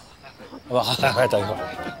好吧？还等一会儿，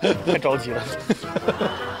太着急了。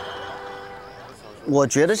我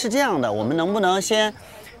觉得是这样的，我们能不能先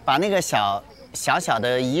把那个小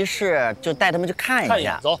的仪式就带他们去看一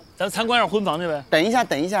下？走，咱参观一下婚房去呗。等一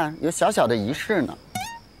下，有小的仪式呢。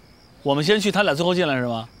我们先去，他俩最后进来是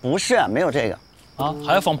吗？不是，没有这个。啊，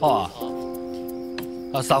还要放炮啊？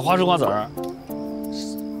啊，撒花生瓜子儿，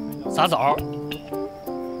撒枣。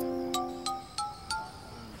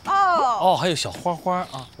哦，还有小花花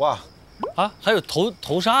啊！哇，啊，还有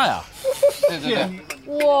头纱呀！对。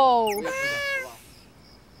哇！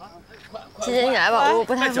姐姐你来吧，我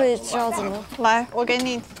不太会知道怎么。来，我给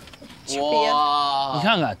你编。你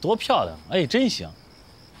看看多漂亮！哎，真行。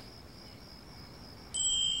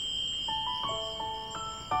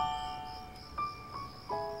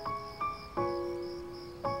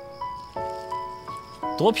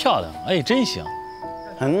多漂亮！哎，真行，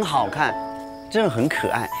很好看，真的很可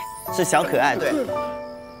爱，是小可爱，对。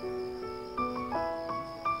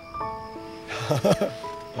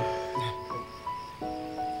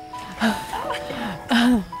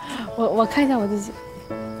我看一下我自己。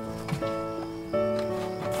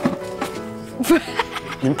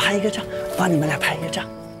你们拍一个照，帮你们俩拍一个照，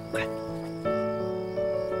快。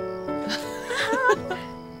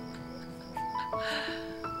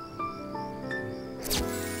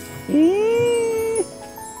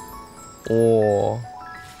哇，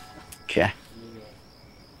可爱，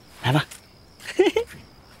来吧，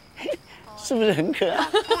是不是很可爱？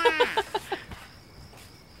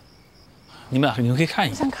你们可以看一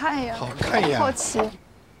下，想看一眼，好看一眼，好奇。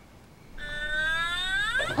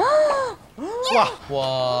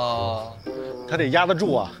哇，他得压得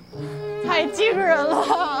住啊！太惊人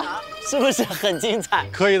了，是不是很精彩？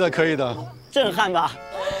可以的，震撼吧？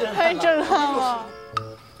太震撼了！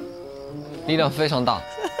力量非常大。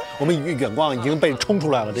我们远光已经被冲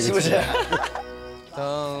出来了，这个是不是？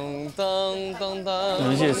噔噔噔噔。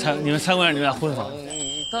你们参观你们俩婚房，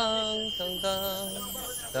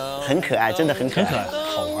很可爱，真的很可爱，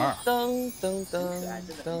好玩。噔噔噔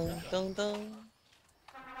噔噔噔。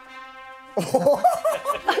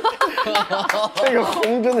这个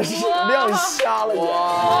红真的是亮瞎了眼！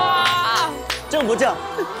哇，正不正？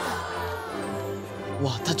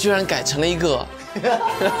哇，他居然改成了一个，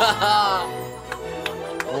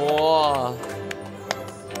哇！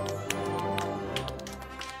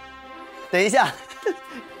等一下，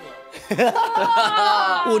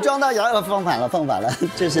武装到摇放反了，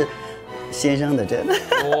这是先生的这，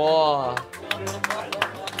哇！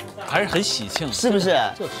还是很喜庆，是不是？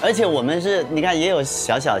而且我们是，你看也有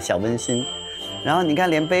小温馨，然后你看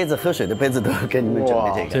连杯子喝水的杯子都要给你们准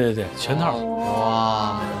备这个，对，全套。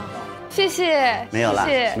哇！谢谢。没有了，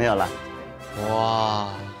没有了。哇！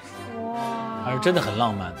还是真的很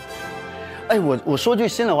浪漫。哎，我说句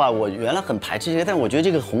心里话，我原来很排斥这个，但我觉得这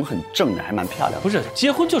个红很正的，还蛮漂亮的。不是，结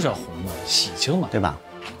婚就是要红的，喜庆嘛，对吧？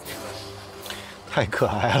太可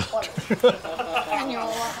爱了，太牛了！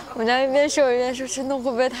我家一边说一边说，真的会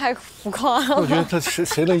不会太浮夸了？我觉得他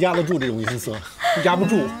谁能压得住这种音色？压不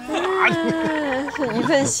住。一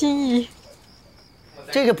份心意。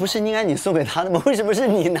这个不是应该你送给他的吗？为什么是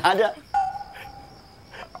你拿着？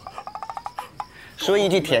说一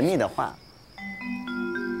句甜蜜的话。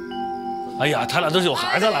哎呀，他俩都是有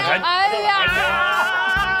孩子了，还。哎呀！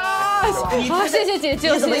好，谢谢姐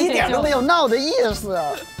姐。你怎么一点都没有闹的意思？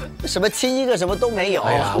什么亲一个什么都没有。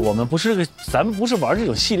哎呀，咱们不是玩这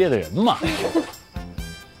种系列的人嘛。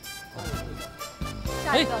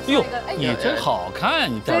哎呦，你真好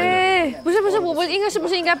看，你戴这个。不是，我应该是不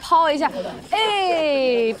是应该抛一下？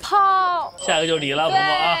哎，抛。下一个就是你了，婆婆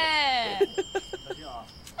啊。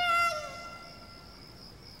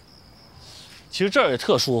其实这儿也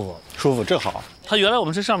特舒服，舒服正好。它原来我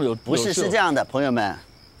们这上面有，不是这样的，朋友们，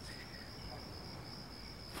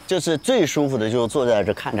就是最舒服的就是坐在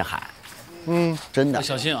这看着海，真的。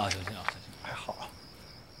小心啊，小心啊，还好。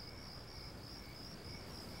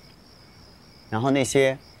然后那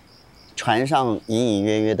些船上隐隐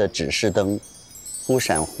约约的指示灯，忽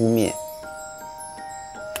闪忽灭，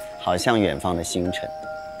好像远方的星辰。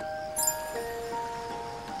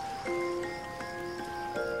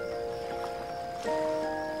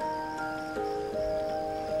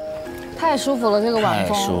太舒服了，这个晚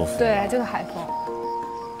风，太舒服，对，这个海风。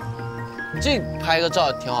这拍个照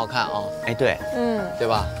挺好看啊！哎，对，对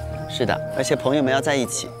吧？是的，而且朋友们要在一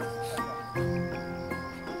起。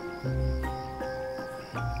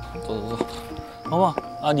走，好不好？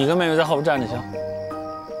啊，你跟妹妹在后边站着行。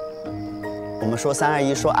我们说3、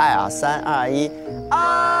2、1，说爱啊！3、2、1，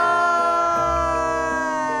爱！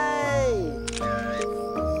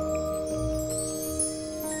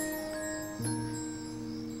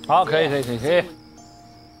好，可以。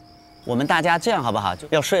我们大家这样好不好？就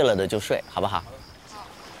要睡了的就睡，好不好？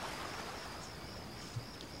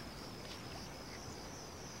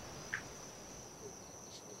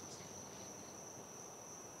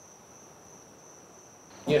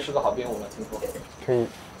你也是个好编舞了，听说。可以。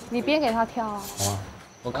你编给他跳啊。好啊，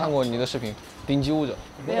我看过你的视频，顶级舞者。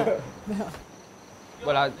没有。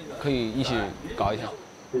未来可以一起搞一下。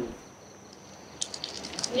你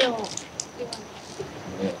有地方？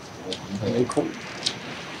没空。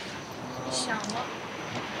想吗？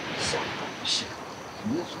想，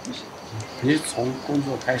没什么想。你从工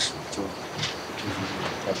作开始就是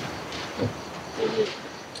就是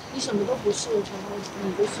你什么都不是的时候，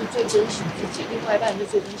你就是最珍惜自己，另外一半是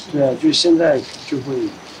最珍惜。对啊，就现在就会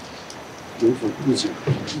有所顾忌。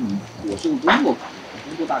我是个工作狂，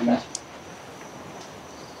工作大于一切。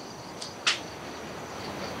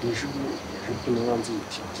你是不是也是不能让自己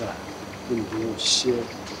停下来？就你不用歇一段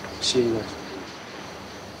时间。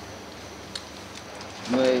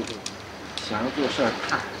因为想要做事儿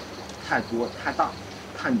太多、太大、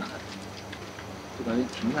太难，就感觉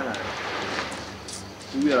停下来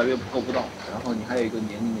就越来越够不到，然后你还有一个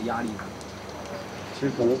年龄的压力感。其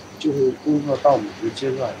实可能就是工作到某个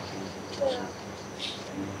阶段，就是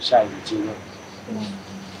下一个阶段。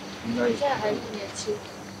应该。你现在还是年轻。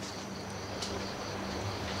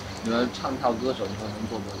你要唱跳歌手，你说能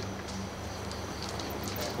做多久？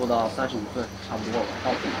做到35岁差不多了，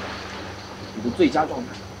到你的最佳状态。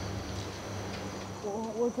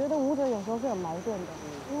我觉得舞者有时候是有矛盾的，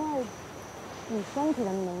因为你身体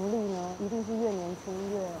的能力呢，一定是越年轻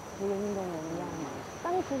越跟运动员一样嘛。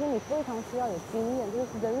但是其实你非常需要有经验，就是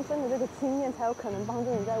人生的这个经验才有可能帮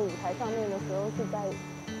助你在舞台上面的时候是在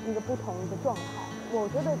一个不同的状态。我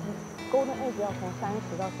觉得 Golden Age 要从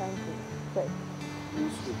30到35岁。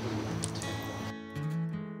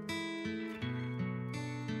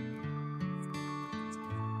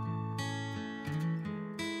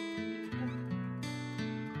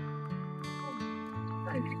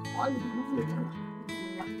一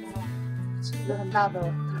个很大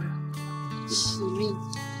的使命。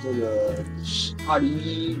这个是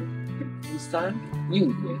2015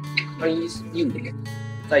年，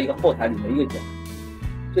在一个后台里面一个奖，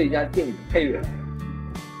最佳电影配乐。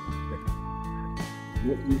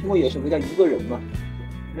你听过有首歌叫《一个人》吗？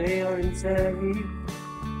没有人在意，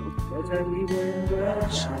我在一个人的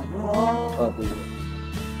沙漠。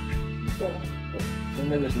对。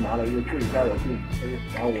那个是拿了一个最佳的电影配乐，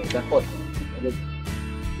然后我在后台，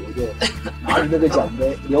我就拿着那个奖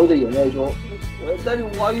杯，流着眼泪说。我要带着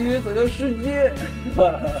华语走向世界。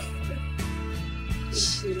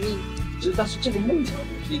使命。但是这个梦想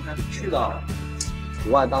是一开始去到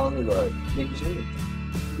国外当那个练习生的，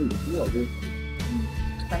就已经有这个。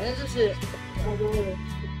反正就是我都。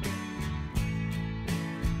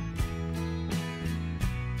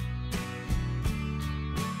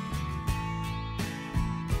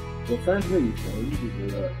我30岁以前一直觉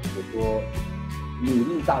得，我说努力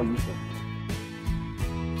大于选择。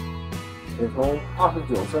我从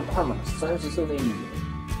29岁快满30岁那一年，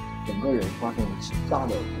整个人发生了极大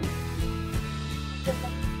的变化。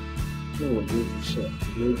所以我觉得不是，我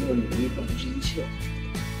觉得这个努力并不是一切。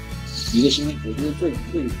一个是我觉得最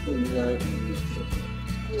应该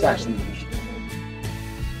再是努力。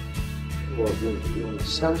我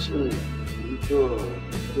像是一个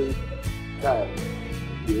在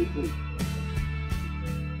别处。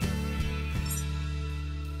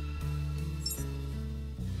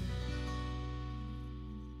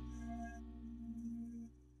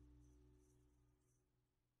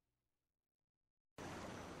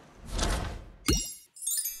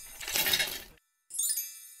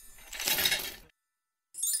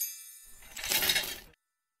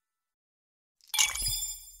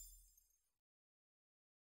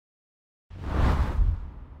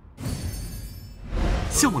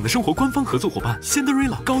向往的生活官方合作伙伴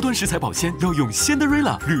Cinderella 高端食材保鲜要用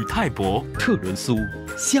Cinderella 铝钛箔。特仑苏，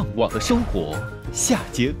向往的生活，下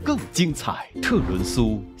节更精彩。特仑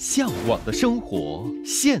苏，向往的生活，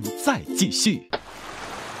现在继续。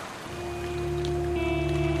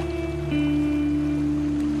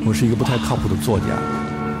我是一个不太靠谱的作家，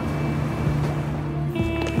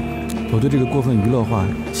我对这个过分娱乐化、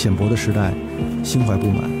浅薄的时代心怀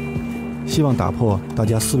不满，希望打破大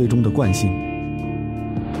家思维中的惯性。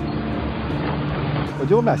我觉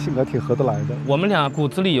得我们俩性格挺合得来的，我们俩骨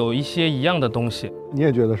子里有一些一样的东西。你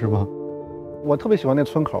也觉得是吗？我特别喜欢那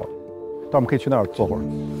村口，但我们可以去那儿坐会儿。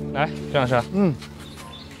来，这样是。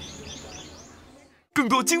更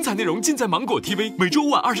多精彩内容尽在芒果 TV， 每周5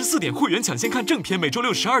晚24点会员抢先看正片，每周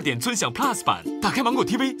6、12点尊享 Plus 版。打开芒果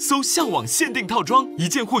TV， 搜向往限定套装，一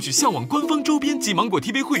键获取向往官方周边及芒果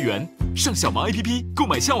TV 会员。上小芒 APP 购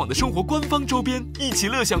买向往的生活官方周边，一起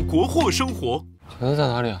乐享国货生活。钱在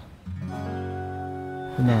哪里啊？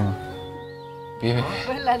在那儿呢。别。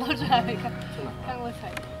我来到这还没看过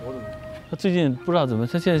彩。他最近不知道怎么，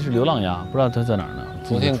他现在是流浪鸭，不知道他在哪儿呢。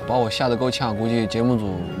昨天把我吓得够呛，估计节目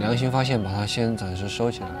组良心发现，把他先暂时收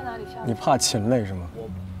起来。你怕禽类是吗？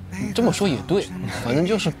这么说也对，反正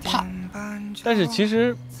就是怕。但是其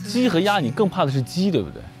实鸡和鸭，你更怕的是鸡，对不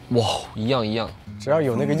对？哇，一样。只要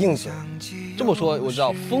有那个硬损。这么说我知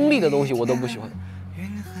道，锋利的东西我都不喜欢。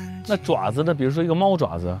那爪子呢？比如说一个猫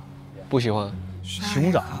爪子，不喜欢。熊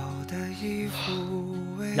掌。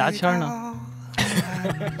牙签呢？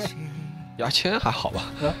牙签还好吧，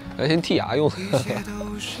牙签剔牙用的。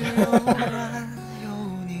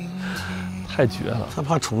太绝了！他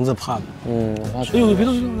怕虫子，怕的。我怕虫子。哎呦，别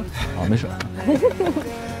动！啊，没事。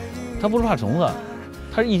他不是怕虫子，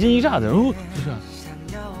他是一惊一乍的。不是。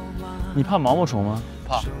你怕毛毛虫吗？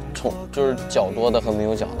怕虫，就是脚多的和没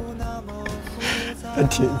有脚的。还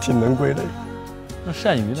挺能归的。那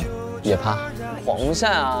鳝鱼呢？也怕。黄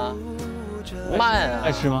鳝啊，鳗啊。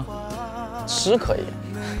爱吃吗？吃可以。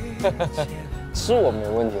吃我没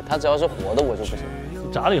问题，它只要是活的我就不行。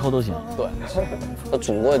炸了以后都行。对，它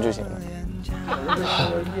煮过就行了。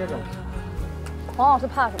黄老师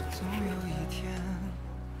怕什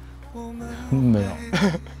么？没有，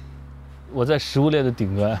我在食物链的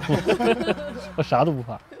顶端，我啥都不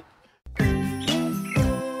怕。